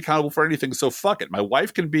ever hold me accountable for anything, so fuck it. My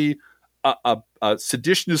wife can be a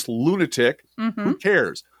seditionist lunatic. Who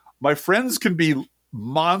cares? My friends can be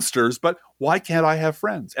monsters, but why can't I have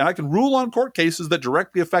friends? And I can rule on court cases that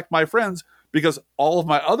directly affect my friends because all of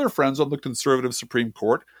my other friends on the conservative Supreme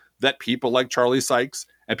Court, that people like Charlie Sykes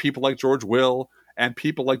and people like George Will and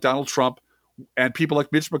people like Donald Trump and people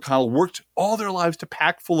like Mitch McConnell worked all their lives to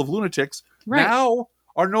pack full of lunatics, now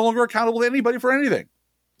are no longer accountable to anybody for anything.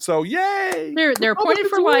 So, yay! They're appointed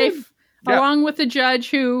for life, along with the judge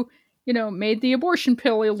who, you know, made the abortion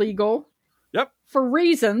pill illegal. Yep. For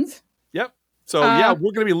reasons. Yep. So,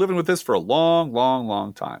 we're going to be living with this for a long, long,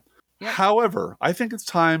 long time. Yep. However, I think it's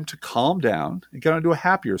time to calm down and get on to a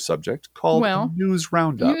happier subject called News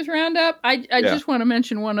Roundup. News Roundup. I just want to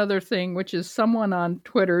mention one other thing, which is someone on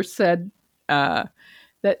Twitter said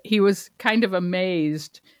that he was kind of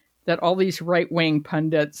amazed that all these right-wing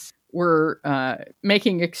pundits were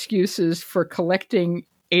making excuses for collecting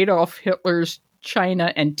Adolf Hitler's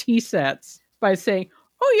china and tea sets by saying,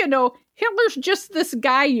 oh, you know, Hitler's just this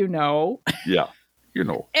guy, you know. Yeah, you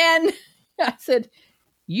know. And I said,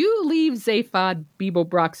 you leave Zaphod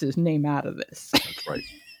Beeblebrox's name out of this. That's right.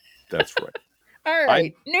 That's right. All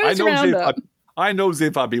right. News Roundup. I know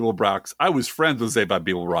Zaphod Beeblebrox. I was friends with Zaphod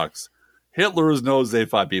Beeblebrox. Hitler is no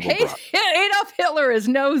Zaphod Beeblebrox. Adolf Hitler is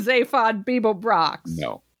no Zaphod Beeblebrox.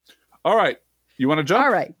 No. All right. You want to jump?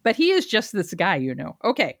 All right. But he is just this guy, you know.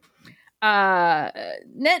 Okay.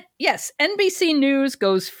 Yes, NBC News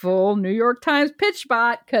goes full New York Times pitch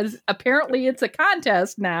bot because apparently it's a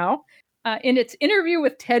contest now. In its interview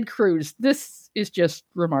with Ted Cruz, this is just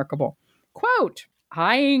remarkable. Quote,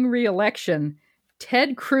 eyeing re-election,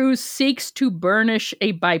 Ted Cruz seeks to burnish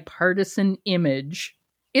a bipartisan image.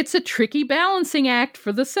 It's a tricky balancing act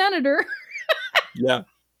for the senator. Yeah,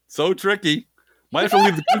 so tricky. Might have to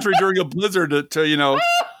leave the country during a blizzard to you know,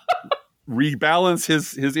 rebalance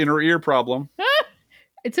his inner ear problem.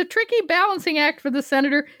 It's a tricky balancing act for the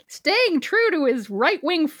senator, staying true to his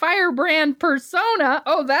right-wing firebrand persona.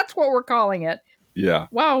 Oh, that's what we're calling it. Yeah.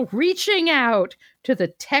 While reaching out to the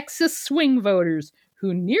Texas swing voters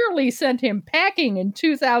who nearly sent him packing in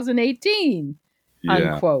 2018. Yeah.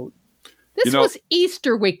 Unquote. This was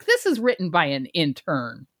Easter week. This is written by an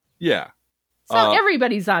intern. Yeah. So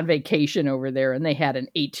everybody's on vacation over there, and they had an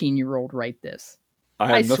 18-year-old write this.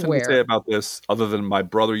 I have nothing to say about this other than my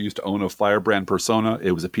brother used to own a Firebrand Persona.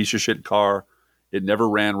 It was a piece of shit car. It never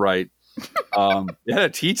ran right. It had a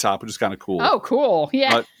T-top, which is kind of cool. Oh, cool.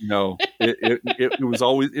 Yeah. But no, it was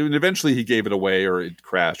always, and eventually he gave it away, or it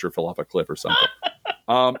crashed or fell off a cliff or something.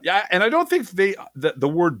 Yeah, and I don't think the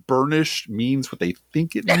word burnished means what they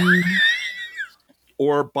think it means,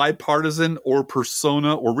 or bipartisan, or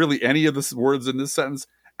persona, or really any of the words in this sentence.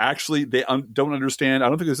 Actually, they don't understand. I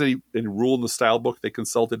don't think there's any rule in the style book they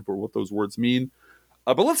consulted for what those words mean.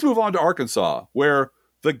 But let's move on to Arkansas, where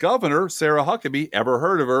the governor, Sarah Huckabee, ever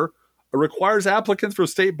heard of her, requires applicants for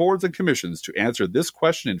state boards and commissions to answer this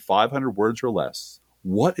question in 500 words or less.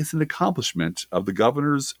 What is an accomplishment of the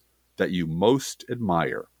governor's that you most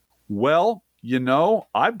admire? Well,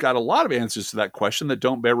 I've got a lot of answers to that question that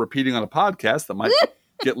don't bear repeating on a podcast that might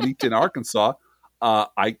get leaked in Arkansas.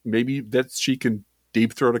 Maybe that she can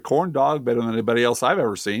deep throat a corn dog better than anybody else I've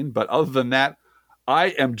ever seen. But other than that, I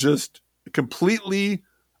am just completely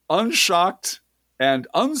unshocked and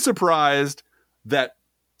unsurprised that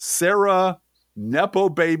Sarah Nepo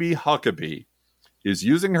Baby Huckabee is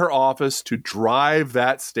using her office to drive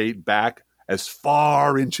that state back as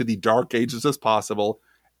far into the dark ages as possible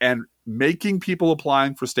and making people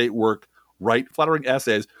applying for state work write flattering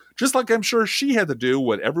essays, just like I'm sure she had to do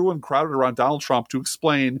when everyone crowded around Donald Trump to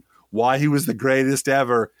explain why he was the greatest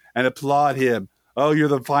ever and applaud him. Oh, you're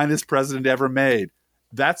the finest president ever made.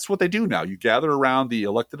 That's what they do now. You gather around the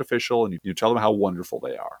elected official and you tell them how wonderful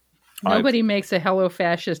they are. Nobody makes a Hello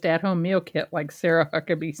Fascist at-home meal kit like Sarah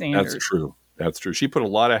Huckabee Sanders. That's true. That's true. She put a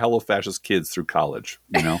lot of Hello Fascist kids through college,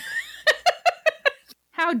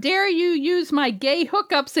 How dare you use my gay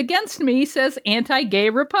hookups against me, says anti-gay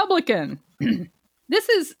Republican. This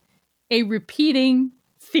is a repeating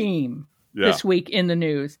theme this week in the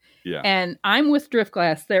news. Yeah. And I'm with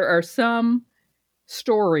Driftglass. There are some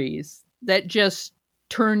stories that just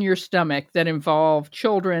turn your stomach that involve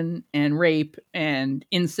children and rape and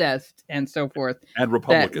incest and so forth. And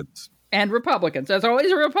Republicans. There's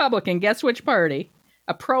always a Republican. Guess which party?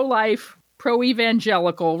 A pro-life,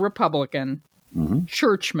 pro-evangelical Republican,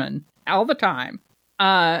 churchman, all the time.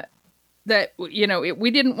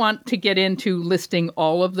 We didn't want to get into listing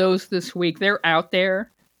all of those this week. They're out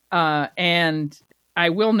there. And I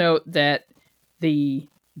will note that the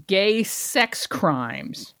gay sex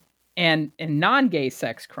crimes and non-gay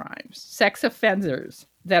sex crimes, sex offenders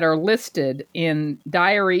that are listed in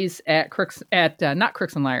diaries at not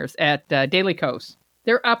Crooks and Liars, at Daily Kos,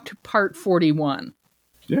 they're up to part 41.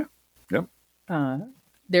 Yeah. Yep.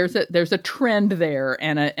 There's a trend there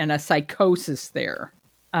and a psychosis there,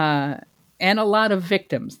 and a lot of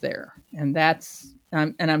victims there, and that's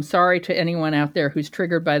and I'm sorry to anyone out there who's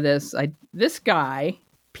triggered by this. This guy,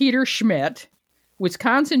 Peter Schmidt,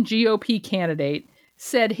 Wisconsin GOP candidate,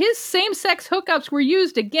 said his same-sex hookups were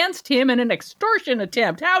used against him in an extortion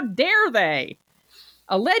attempt. How dare they?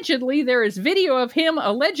 Allegedly, there is video of him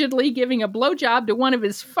allegedly giving a blowjob to one of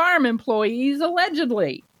his farm employees,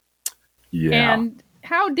 allegedly. Yeah. And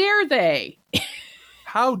how dare they?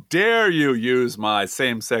 How dare you use my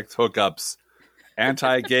same-sex hookups?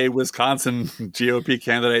 Anti-gay Wisconsin GOP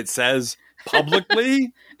candidate says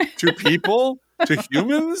publicly to people, to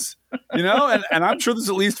humans, and I'm sure there's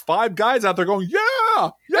at least 5 guys out there going, yeah,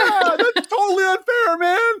 that's totally unfair,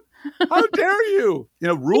 man. How dare you?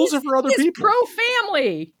 Rules are for other people. He's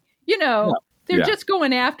pro-family. They're just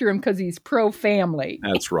going after him because he's pro-family.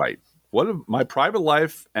 That's right. My private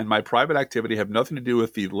life and my private activity have nothing to do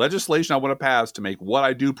with the legislation I want to pass to make what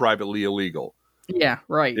I do privately illegal. Yeah,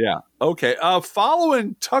 right. Yeah. Okay.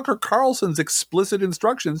 Following Tucker Carlson's explicit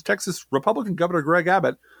instructions, Texas Republican Governor Greg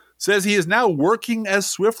Abbott says he is now working as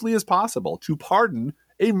swiftly as possible to pardon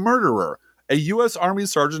a murderer, a U.S. Army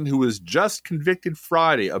sergeant who was just convicted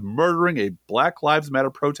Friday of murdering a Black Lives Matter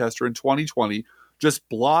protester in 2020, just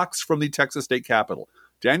blocks from the Texas state capitol.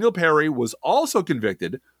 Daniel Perry was also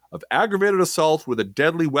convicted of aggravated assault with a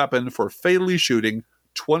deadly weapon for fatally shooting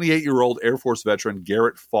 28-year-old Air Force veteran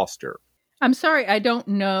Garrett Foster. I'm sorry, I don't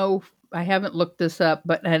know. I haven't looked this up,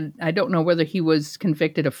 but I don't know whether he was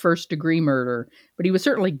convicted of first-degree murder, but he was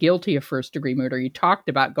certainly guilty of first-degree murder. He talked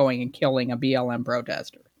about going and killing a BLM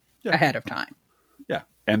protester ahead of time. Yeah,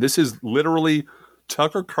 and this is literally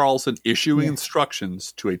Tucker Carlson issuing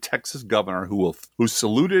instructions to a Texas governor who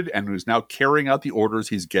saluted and who's now carrying out the orders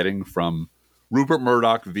he's getting from Rupert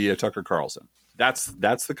Murdoch via Tucker Carlson. That's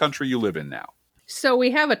the country you live in now. So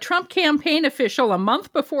we have a Trump campaign official a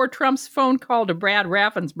month before Trump's phone call to Brad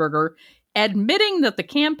Raffensperger admitting that the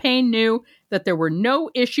campaign knew that there were no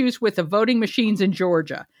issues with the voting machines in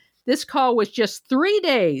Georgia. This call was just 3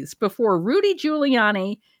 days before Rudy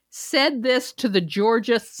Giuliani said this to the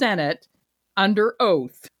Georgia Senate under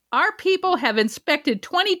oath. Our people have inspected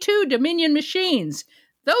 22 Dominion machines.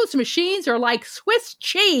 Those machines are like Swiss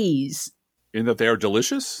cheese. In that they are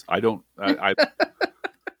delicious?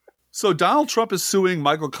 So Donald Trump is suing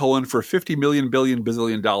Michael Cohen for $50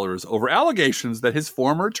 billion over allegations that his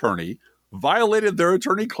former attorney violated their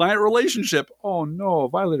attorney-client relationship. Oh no,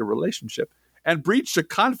 violated relationship. And breached a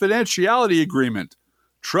confidentiality agreement.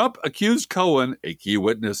 Trump accused Cohen, a key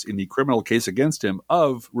witness in the criminal case against him,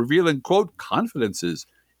 of revealing, quote, confidences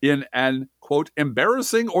in an, quote,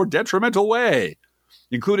 embarrassing or detrimental way,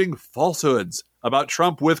 including falsehoods about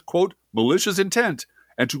Trump with, quote, malicious intent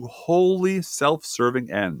and to wholly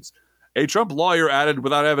self-serving ends. A Trump lawyer added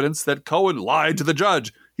without evidence that Cohen lied to the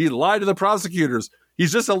judge. He lied to the prosecutors.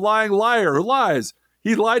 He's just a lying liar who lies.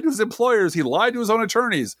 He lied to his employers. He lied to his own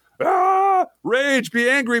attorneys. Rage, be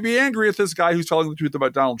angry at this guy who's telling the truth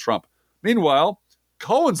about Donald Trump. Meanwhile,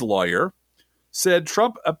 Cohen's lawyer said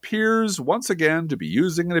Trump appears once again to be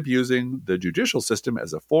using and abusing the judicial system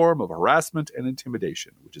as a form of harassment and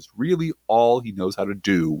intimidation, which is really all he knows how to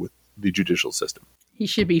do with the judicial system. He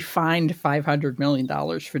should be fined $500 million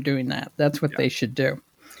for doing that. That's what they should do.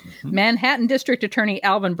 Mm-hmm. Manhattan District Attorney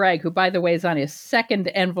Alvin Bragg, who, by the way, is on his second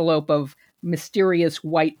envelope of mysterious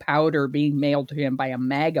white powder being mailed to him by a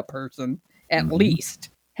MAGA person, at least,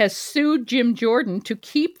 has sued Jim Jordan to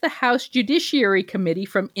keep the House Judiciary Committee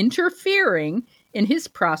from interfering in his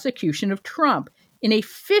prosecution of Trump in a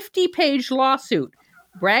 50-page lawsuit.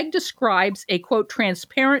 Bragg describes a, quote,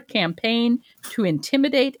 transparent campaign to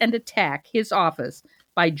intimidate and attack his office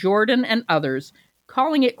by Jordan and others,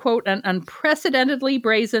 calling it, quote, an unprecedentedly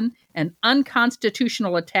brazen and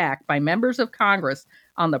unconstitutional attack by members of Congress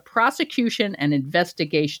on the prosecution and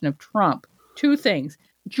investigation of Trump. Two things.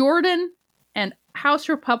 Jordan and House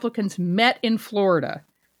Republicans met in Florida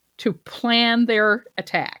to plan their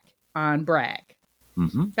attack on Bragg.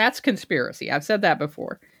 Mm-hmm. That's conspiracy. I've said that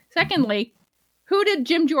before. Secondly, who did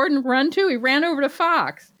Jim Jordan run to? He ran over to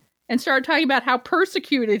Fox and started talking about how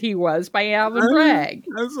persecuted he was by Alvin Bragg.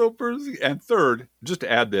 That's so persecuted. And third, just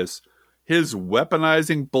to add this, his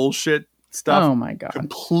weaponizing bullshit stuff oh my God.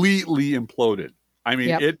 completely imploded. I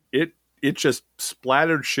mean, it just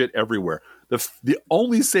splattered shit everywhere. The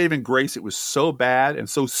only saving grace, it was so bad and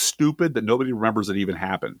so stupid that nobody remembers it even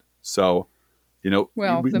happened. So,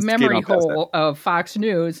 well, the memory hole of Fox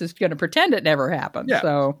News is going to pretend it never happened. Yeah.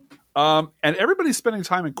 So, and everybody's spending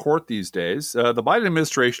time in court these days. The Biden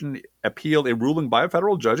administration appealed a ruling by a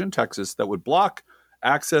federal judge in Texas that would block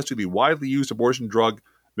access to the widely used abortion drug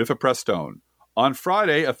mifepristone. On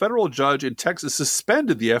Friday, a federal judge in Texas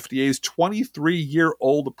suspended the FDA's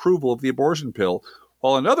 23-year-old approval of the abortion pill,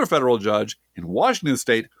 while another federal judge in Washington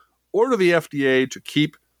state ordered the FDA to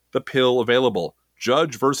keep the pill available.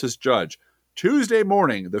 Judge versus judge. Tuesday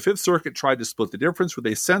morning, the Fifth Circuit tried to split the difference with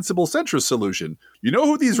a sensible centrist solution. You know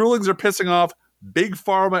who these rulings are pissing off? Big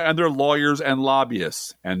Pharma and their lawyers and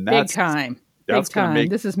lobbyists. And that's big time. Big time.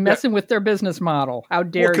 This is messing with their business model. How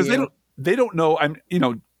dare you? Because they don't know.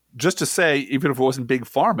 Just to say, even if it wasn't Big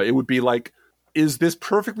Pharma, it would be like, is this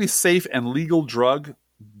perfectly safe and legal drug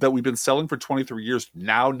that we've been selling for 23 years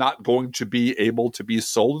now not going to be able to be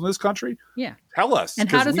sold in this country? Yeah. Tell us.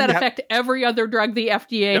 And how does that affect every other drug the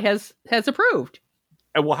FDA has approved?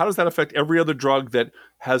 And well, how does that affect every other drug that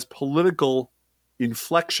has political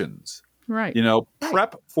inflections? Right.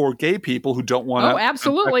 PrEP for gay people who don't want to. Oh,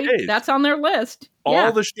 absolutely. That's on their list.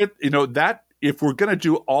 All the shit, that if we're going to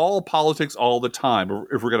do all politics all the time, or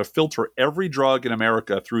if we're going to filter every drug in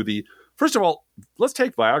America through first of all, let's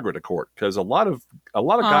take Viagra to court, because a lot of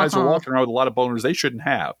guys are walking around with a lot of boners they shouldn't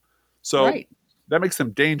have. So that makes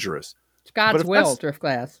them dangerous. It's God's will,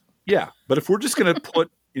 Driftglass. Yeah. But if we're just going to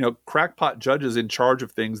put, crackpot judges in charge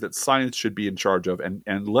of things that science should be in charge of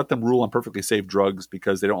and let them rule on perfectly safe drugs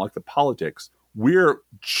because they don't like the politics,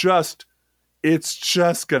 it's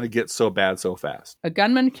just going to get so bad so fast. A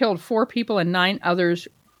gunman killed 4 people and 9 others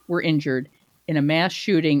were injured in a mass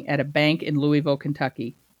shooting at a bank in Louisville,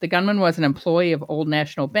 Kentucky. The gunman was an employee of Old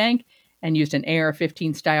National Bank and used an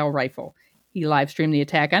AR-15 style rifle. He live-streamed the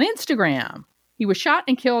attack on Instagram. He was shot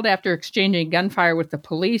and killed after exchanging gunfire with the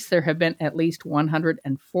police. There have been at least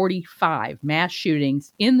 145 mass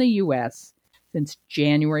shootings in the U.S. since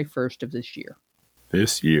January 1st of this year.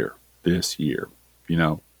 This year.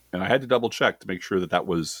 And I had to double check to make sure that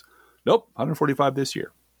was, 145 this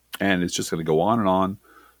year. And it's just going to go on and on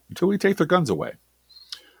until we take their guns away.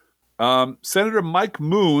 Senator Mike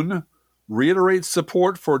Moon reiterates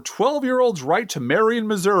support for 12-year-olds' right to marry in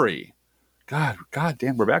Missouri. God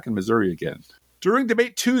damn, we're back in Missouri again. During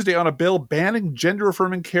debate Tuesday on a bill banning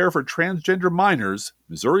gender-affirming care for transgender minors,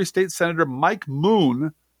 Missouri State Senator Mike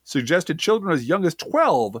Moon suggested children as young as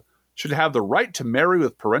 12 should have the right to marry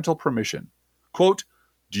with parental permission. Quote,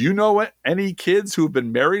 Do you know any kids who have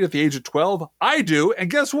been married at the age of 12? I do, and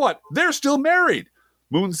guess what? They're still married,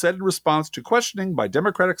 Moon said in response to questioning by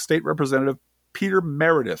Democratic State Representative Peter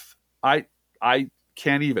Meredith. I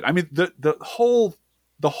can't even. I mean, the whole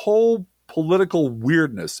political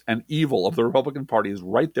weirdness and evil of the Republican Party is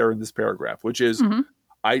right there in this paragraph, which is,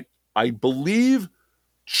 I believe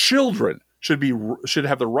children should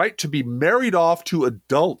have the right to be married off to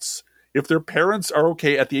adults if their parents are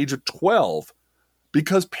okay at the age of 12.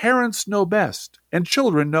 Because parents know best, and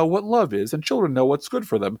children know what love is, and children know what's good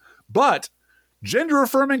for them. But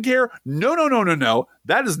gender-affirming care, no.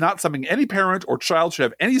 That is not something any parent or child should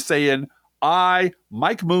have any say in. I,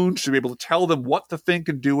 Mike Moon, should be able to tell them what to think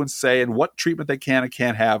and do and say and what treatment they can and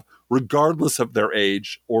can't have, regardless of their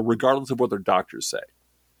age or regardless of what their doctors say.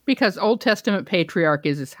 Because Old Testament patriarch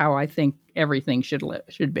is how I think everything should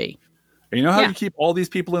be. And you know how you keep all these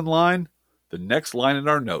people in line? The next line in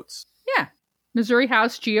our notes. Yeah. Missouri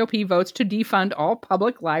House GOP votes to defund all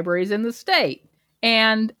public libraries in the state.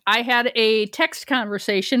 And I had a text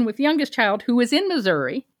conversation with youngest child who was in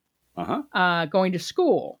Missouri going to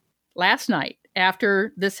school last night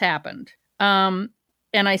after this happened. And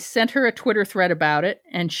I sent her a Twitter thread about it.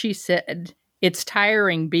 And she said, it's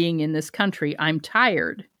tiring being in this country. I'm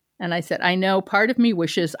tired. And I said, I know part of me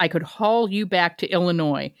wishes I could haul you back to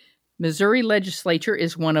Illinois. Missouri legislature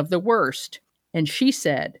is one of the worst. And she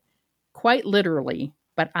said, quite literally,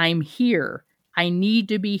 but I'm here. I need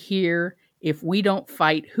to be here. If we don't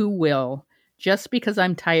fight, who will? Just because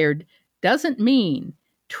I'm tired doesn't mean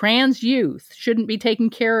trans youth shouldn't be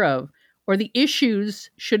taken care of or the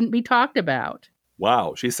issues shouldn't be talked about.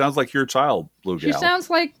 Wow. She sounds like your child, Blue Gal. She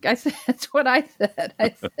sounds like, I said, that's what I said.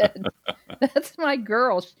 I said, that's my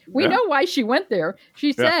girl. We know why she went there.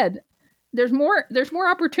 She said, there's more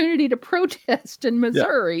opportunity to protest in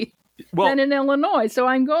Missouri. Than in Illinois, so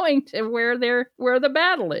I'm going to where the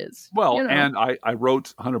battle is. Well, and I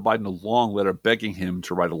wrote Hunter Biden a long letter begging him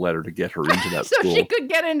to write a letter to get her into that so school. So she could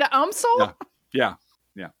get into UMSL? Yeah.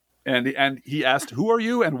 And he asked, who are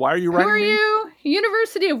you and why are you writing me? Who are you?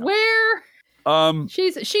 University of where?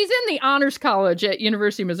 She's in the Honors College at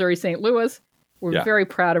University of Missouri St. Louis. We're very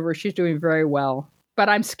proud of her. She's doing very well. But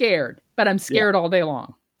I'm scared. All day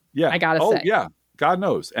long. Yeah. I gotta say. Yeah. God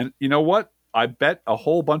knows. And you know what? I bet a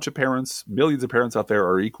whole bunch of parents, millions of parents out there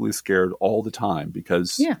are equally scared all the time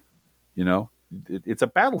because, it's a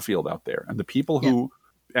battlefield out there. And the people who,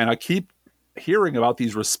 and I keep hearing about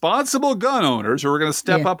these responsible gun owners who are going to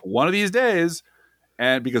step up one of these days.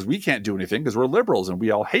 And because we can't do anything because we're liberals and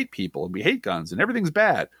we all hate people and we hate guns and everything's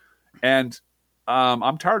bad. And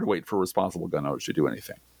I'm tired of waiting for responsible gun owners to do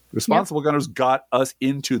anything. Responsible gunners got us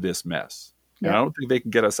into this mess. And I don't think they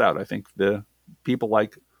can get us out. I think the people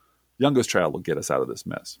like youngest child will get us out of this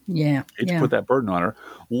mess. Yeah. Hate to put that burden on her.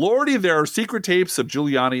 Lordy, there are secret tapes of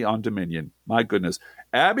Giuliani on Dominion. My goodness.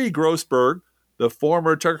 Abby Grossberg, the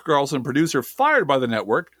former Tucker Carlson producer fired by the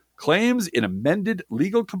network, claims in amended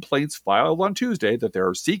legal complaints filed on Tuesday that there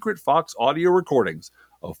are secret Fox audio recordings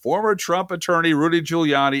of former Trump attorney Rudy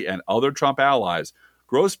Giuliani and other Trump allies.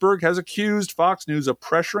 Grossberg has accused Fox News of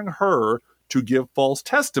pressuring her to give false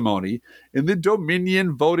testimony in the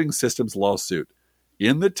Dominion voting systems lawsuit.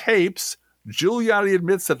 In the tapes, Giuliani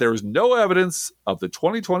admits that there is no evidence of the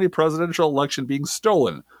 2020 presidential election being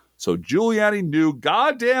stolen. So Giuliani knew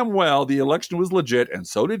goddamn well the election was legit, and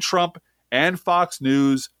so did Trump and Fox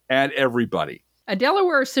News and everybody. A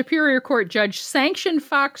Delaware Superior Court judge sanctioned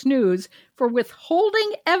Fox News for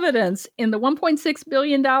withholding evidence in the $1.6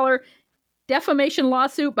 billion defamation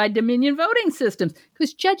lawsuit by Dominion Voting Systems,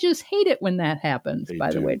 because judges hate it when that happens,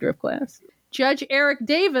 the way, Drip Class. Judge Eric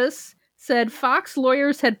Davis said Fox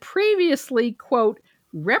lawyers had previously, quote,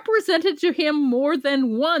 represented to him more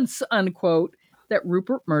than once, unquote, that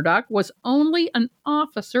Rupert Murdoch was only an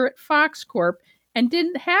officer at Fox Corp and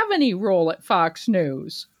didn't have any role at Fox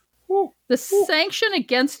News. The sanction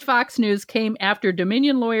against Fox News came after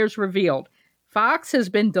Dominion lawyers revealed Fox has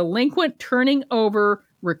been delinquent turning over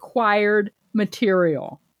required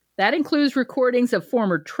material. That includes recordings of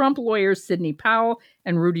former Trump lawyers Sidney Powell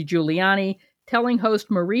and Rudy Giuliani telling host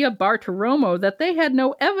Maria Bartiromo that they had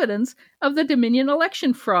no evidence of the Dominion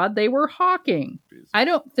election fraud they were hawking. I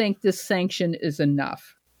don't think this sanction is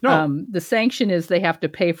enough. No. The sanction is they have to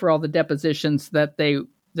pay for all the depositions that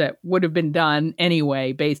would have been done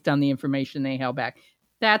anyway based on the information they held back.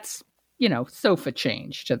 That's, sofa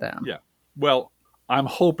change to them. Yeah. Well, I'm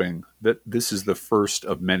hoping that this is the first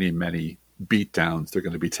of many, many beatdowns they're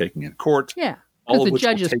going to be taking in court. Yeah, because the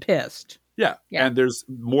judge is pissed. Yeah, and there's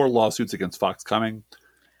more lawsuits against Fox coming.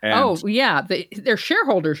 And their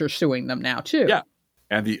shareholders are suing them now, too. Yeah,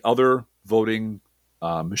 and the other voting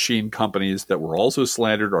machine companies that were also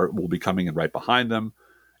slandered will be coming in right behind them,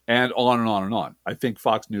 and on and on and on. I think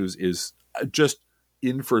Fox News is just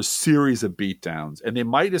in for a series of beatdowns, and they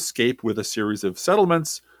might escape with a series of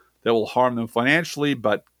settlements that will harm them financially,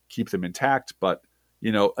 but keep them intact. But,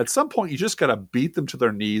 at some point, you just got to beat them to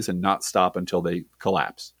their knees and not stop until they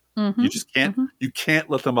collapse. You just can't. You can't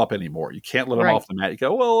let them up anymore. You can't let them off the mat. You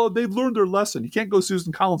go, well, they've learned their lesson. You can't go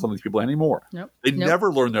Susan Collins on these people anymore. They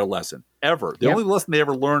never learn their lesson ever. The only lesson they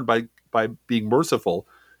ever learned by being merciful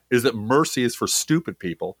is that mercy is for stupid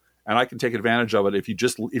people, and I can take advantage of it. If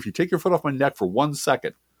you take your foot off my neck for 1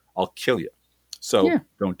 second, I'll kill you. So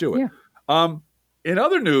don't do it. Yeah. In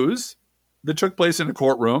other news that took place in a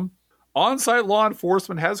courtroom, on-site law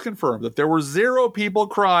enforcement has confirmed that there were 0 people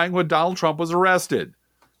crying when Donald Trump was arrested.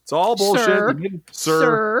 It's all bullshit.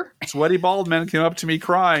 Sir. Sweaty bald men came up to me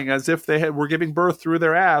crying as if they were giving birth through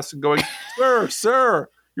their ass and going, Sir,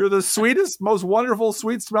 you're the sweetest, most wonderful,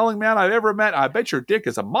 sweet-smelling man I've ever met. I bet your dick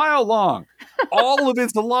is a mile long. All of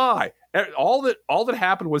it's a lie. All that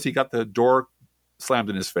happened was he got the door slammed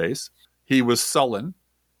in his face. He was sullen.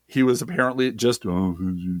 He was apparently just,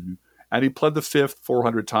 and he pled the fifth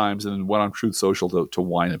 400 times and then went on Truth Social to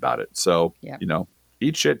whine about it. So,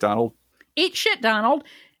 eat shit, Donald. Eat shit, Donald.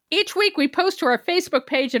 Each week we post to our Facebook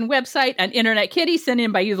page and website an Internet Kitty sent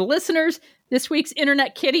in by you, the listeners. This week's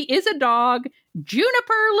Internet Kitty is a dog,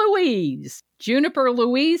 Juniper Louise. Juniper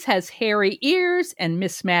Louise has hairy ears and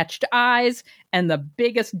mismatched eyes and the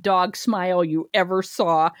biggest dog smile you ever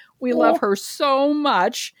saw. We love her so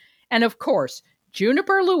much. And of course,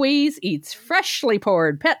 Juniper Louise eats freshly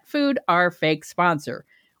poured pet food, our fake sponsor.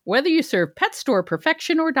 Whether you serve Pet Store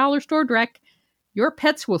Perfection or Dollar Store Direct, your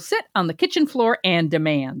pets will sit on the kitchen floor and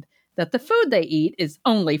demand that the food they eat is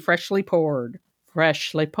only freshly poured.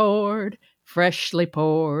 Freshly poured, freshly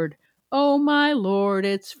poured. Oh, my Lord,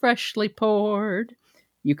 it's freshly poured.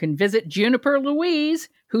 You can visit Juniper Louise,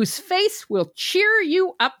 whose face will cheer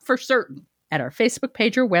you up for certain, at our Facebook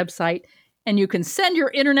page or website. And you can send your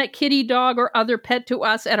Internet Kitty, dog, or other pet to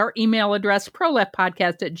us at our email address,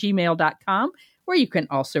 proleftpodcast@gmail.com, where you can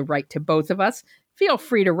also write to both of us. Feel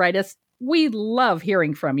free to write us. We love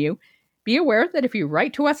hearing from you. Be aware that if you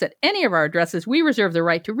write to us at any of our addresses, we reserve the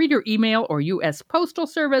right to read your email or U.S. Postal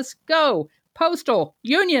Service. Go! Postal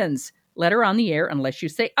Unions! Letter on the air unless you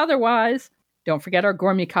say otherwise. Don't forget our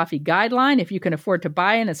gourmet coffee guideline. If you can afford to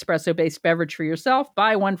buy an espresso-based beverage for yourself,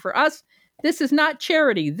 buy one for us. This is not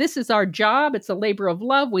charity. This is our job. It's a labor of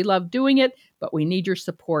love. We love doing it, but we need your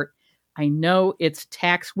support. I know it's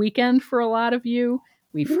tax weekend for a lot of you.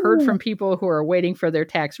 We've heard from people who are waiting for their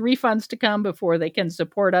tax refunds to come before they can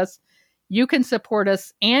support us. You can support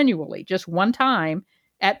us annually, just one time,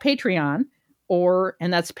 at Patreon,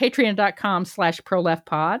 and that's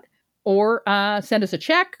patreon.com/proleftpod, or send us a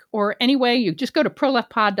check, or anyway, you just go to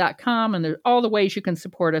proleftpod.com, and all the ways you can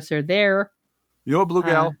support us are there. You know what, Blue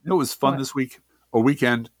Gal? It was fun this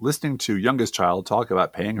weekend, listening to youngest child talk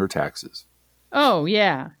about paying her taxes. Oh,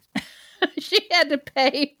 yeah. She had to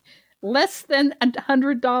pay less than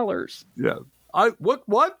 $100. Yeah.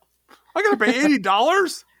 What? I got to pay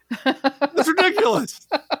 $80? That's ridiculous.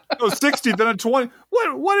 Oh, 60, then a 20.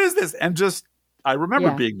 What is this? And I remember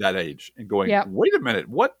being that age and going, wait a minute.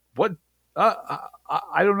 What?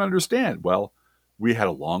 I don't understand. Well, we had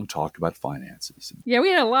a long talk about finances. Yeah, we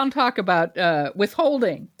had a long talk about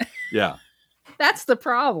withholding. Yeah. That's the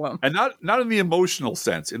problem. And not in the emotional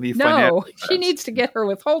sense, in the financial sense. No, she needs to get her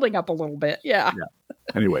withholding up a little bit. Yeah.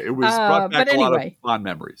 Anyway, it was brought back a lot of fond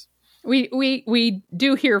memories. We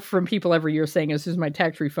do hear from people every year saying as soon as my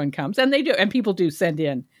tax refund comes, and they do, and people do send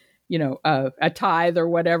in, a tithe or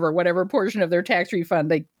whatever portion of their tax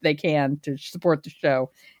refund they can to support the show,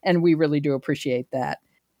 and we really do appreciate that.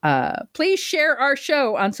 Please share our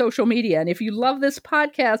show on social media, and if you love this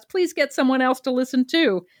podcast, please get someone else to listen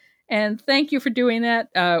to. And thank you for doing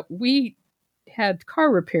that. We had car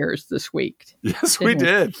repairs this week. Yes, we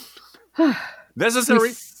did.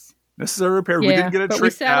 Necessary repair. Yeah, we didn't get a trick out. We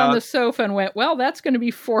sat on the sofa and went, well, that's going to be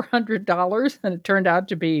 $400. And it turned out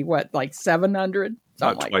to be, like $700?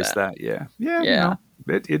 Not twice that. Yeah. Yeah.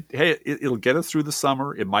 It'll get us through the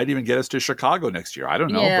summer. It might even get us to Chicago next year. I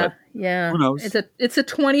don't know. Yeah, but who knows? It's a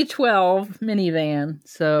 2012 minivan.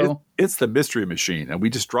 So it's the mystery machine. And we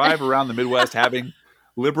just drive around the Midwest having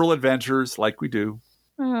liberal adventures like we do.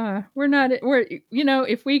 I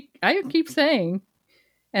keep saying,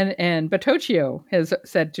 and Batocchio has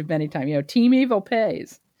said to many times, Team Evil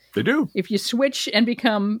pays. They do. If you switch and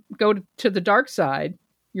go to the dark side,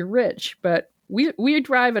 you're rich. But we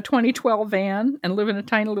drive a 2012 van and live in a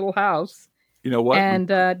tiny little house. You know what? And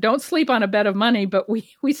don't sleep on a bed of money, but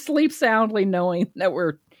we sleep soundly knowing that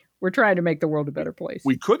we're We're trying to make the world a better place.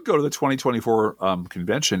 We could go to the 2024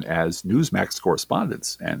 convention as Newsmax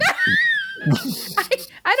correspondents. And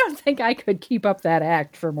I don't think I could keep up that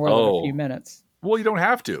act for more than a few minutes. Well, you don't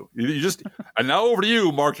have to. You just and now over to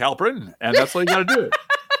you, Mark Halperin, and that's all you got to do.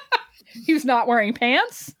 He's not wearing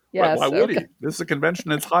pants? Yes. Why would he? This is a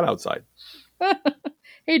convention and it's hot outside.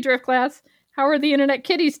 Hey, Drift Class, how are the Internet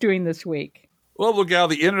Kitties doing this week? Well, look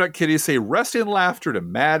out, the Internet Kitties say rest in laughter to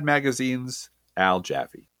Mad Magazine's Al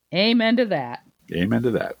Jaffe. Amen to that. Amen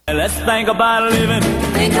to that. Let's think about living.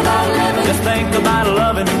 Think about living. Let's think about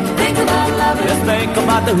loving. Think about loving. Let's think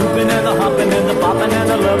about the hooping and the hopping and the popping and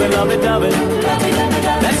the loving, lovey-dovey.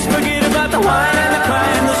 Let's forget about the wine and the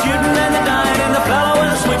crying, the shooting and the dying and the fellow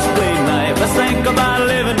with the switchblade knife. Let's think about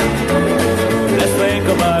living. Let's think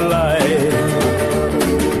about life.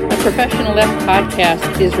 The Professional Left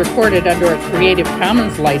podcast is recorded under a Creative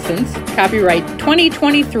Commons license. Copyright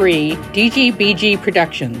 2023 DGBG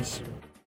Productions.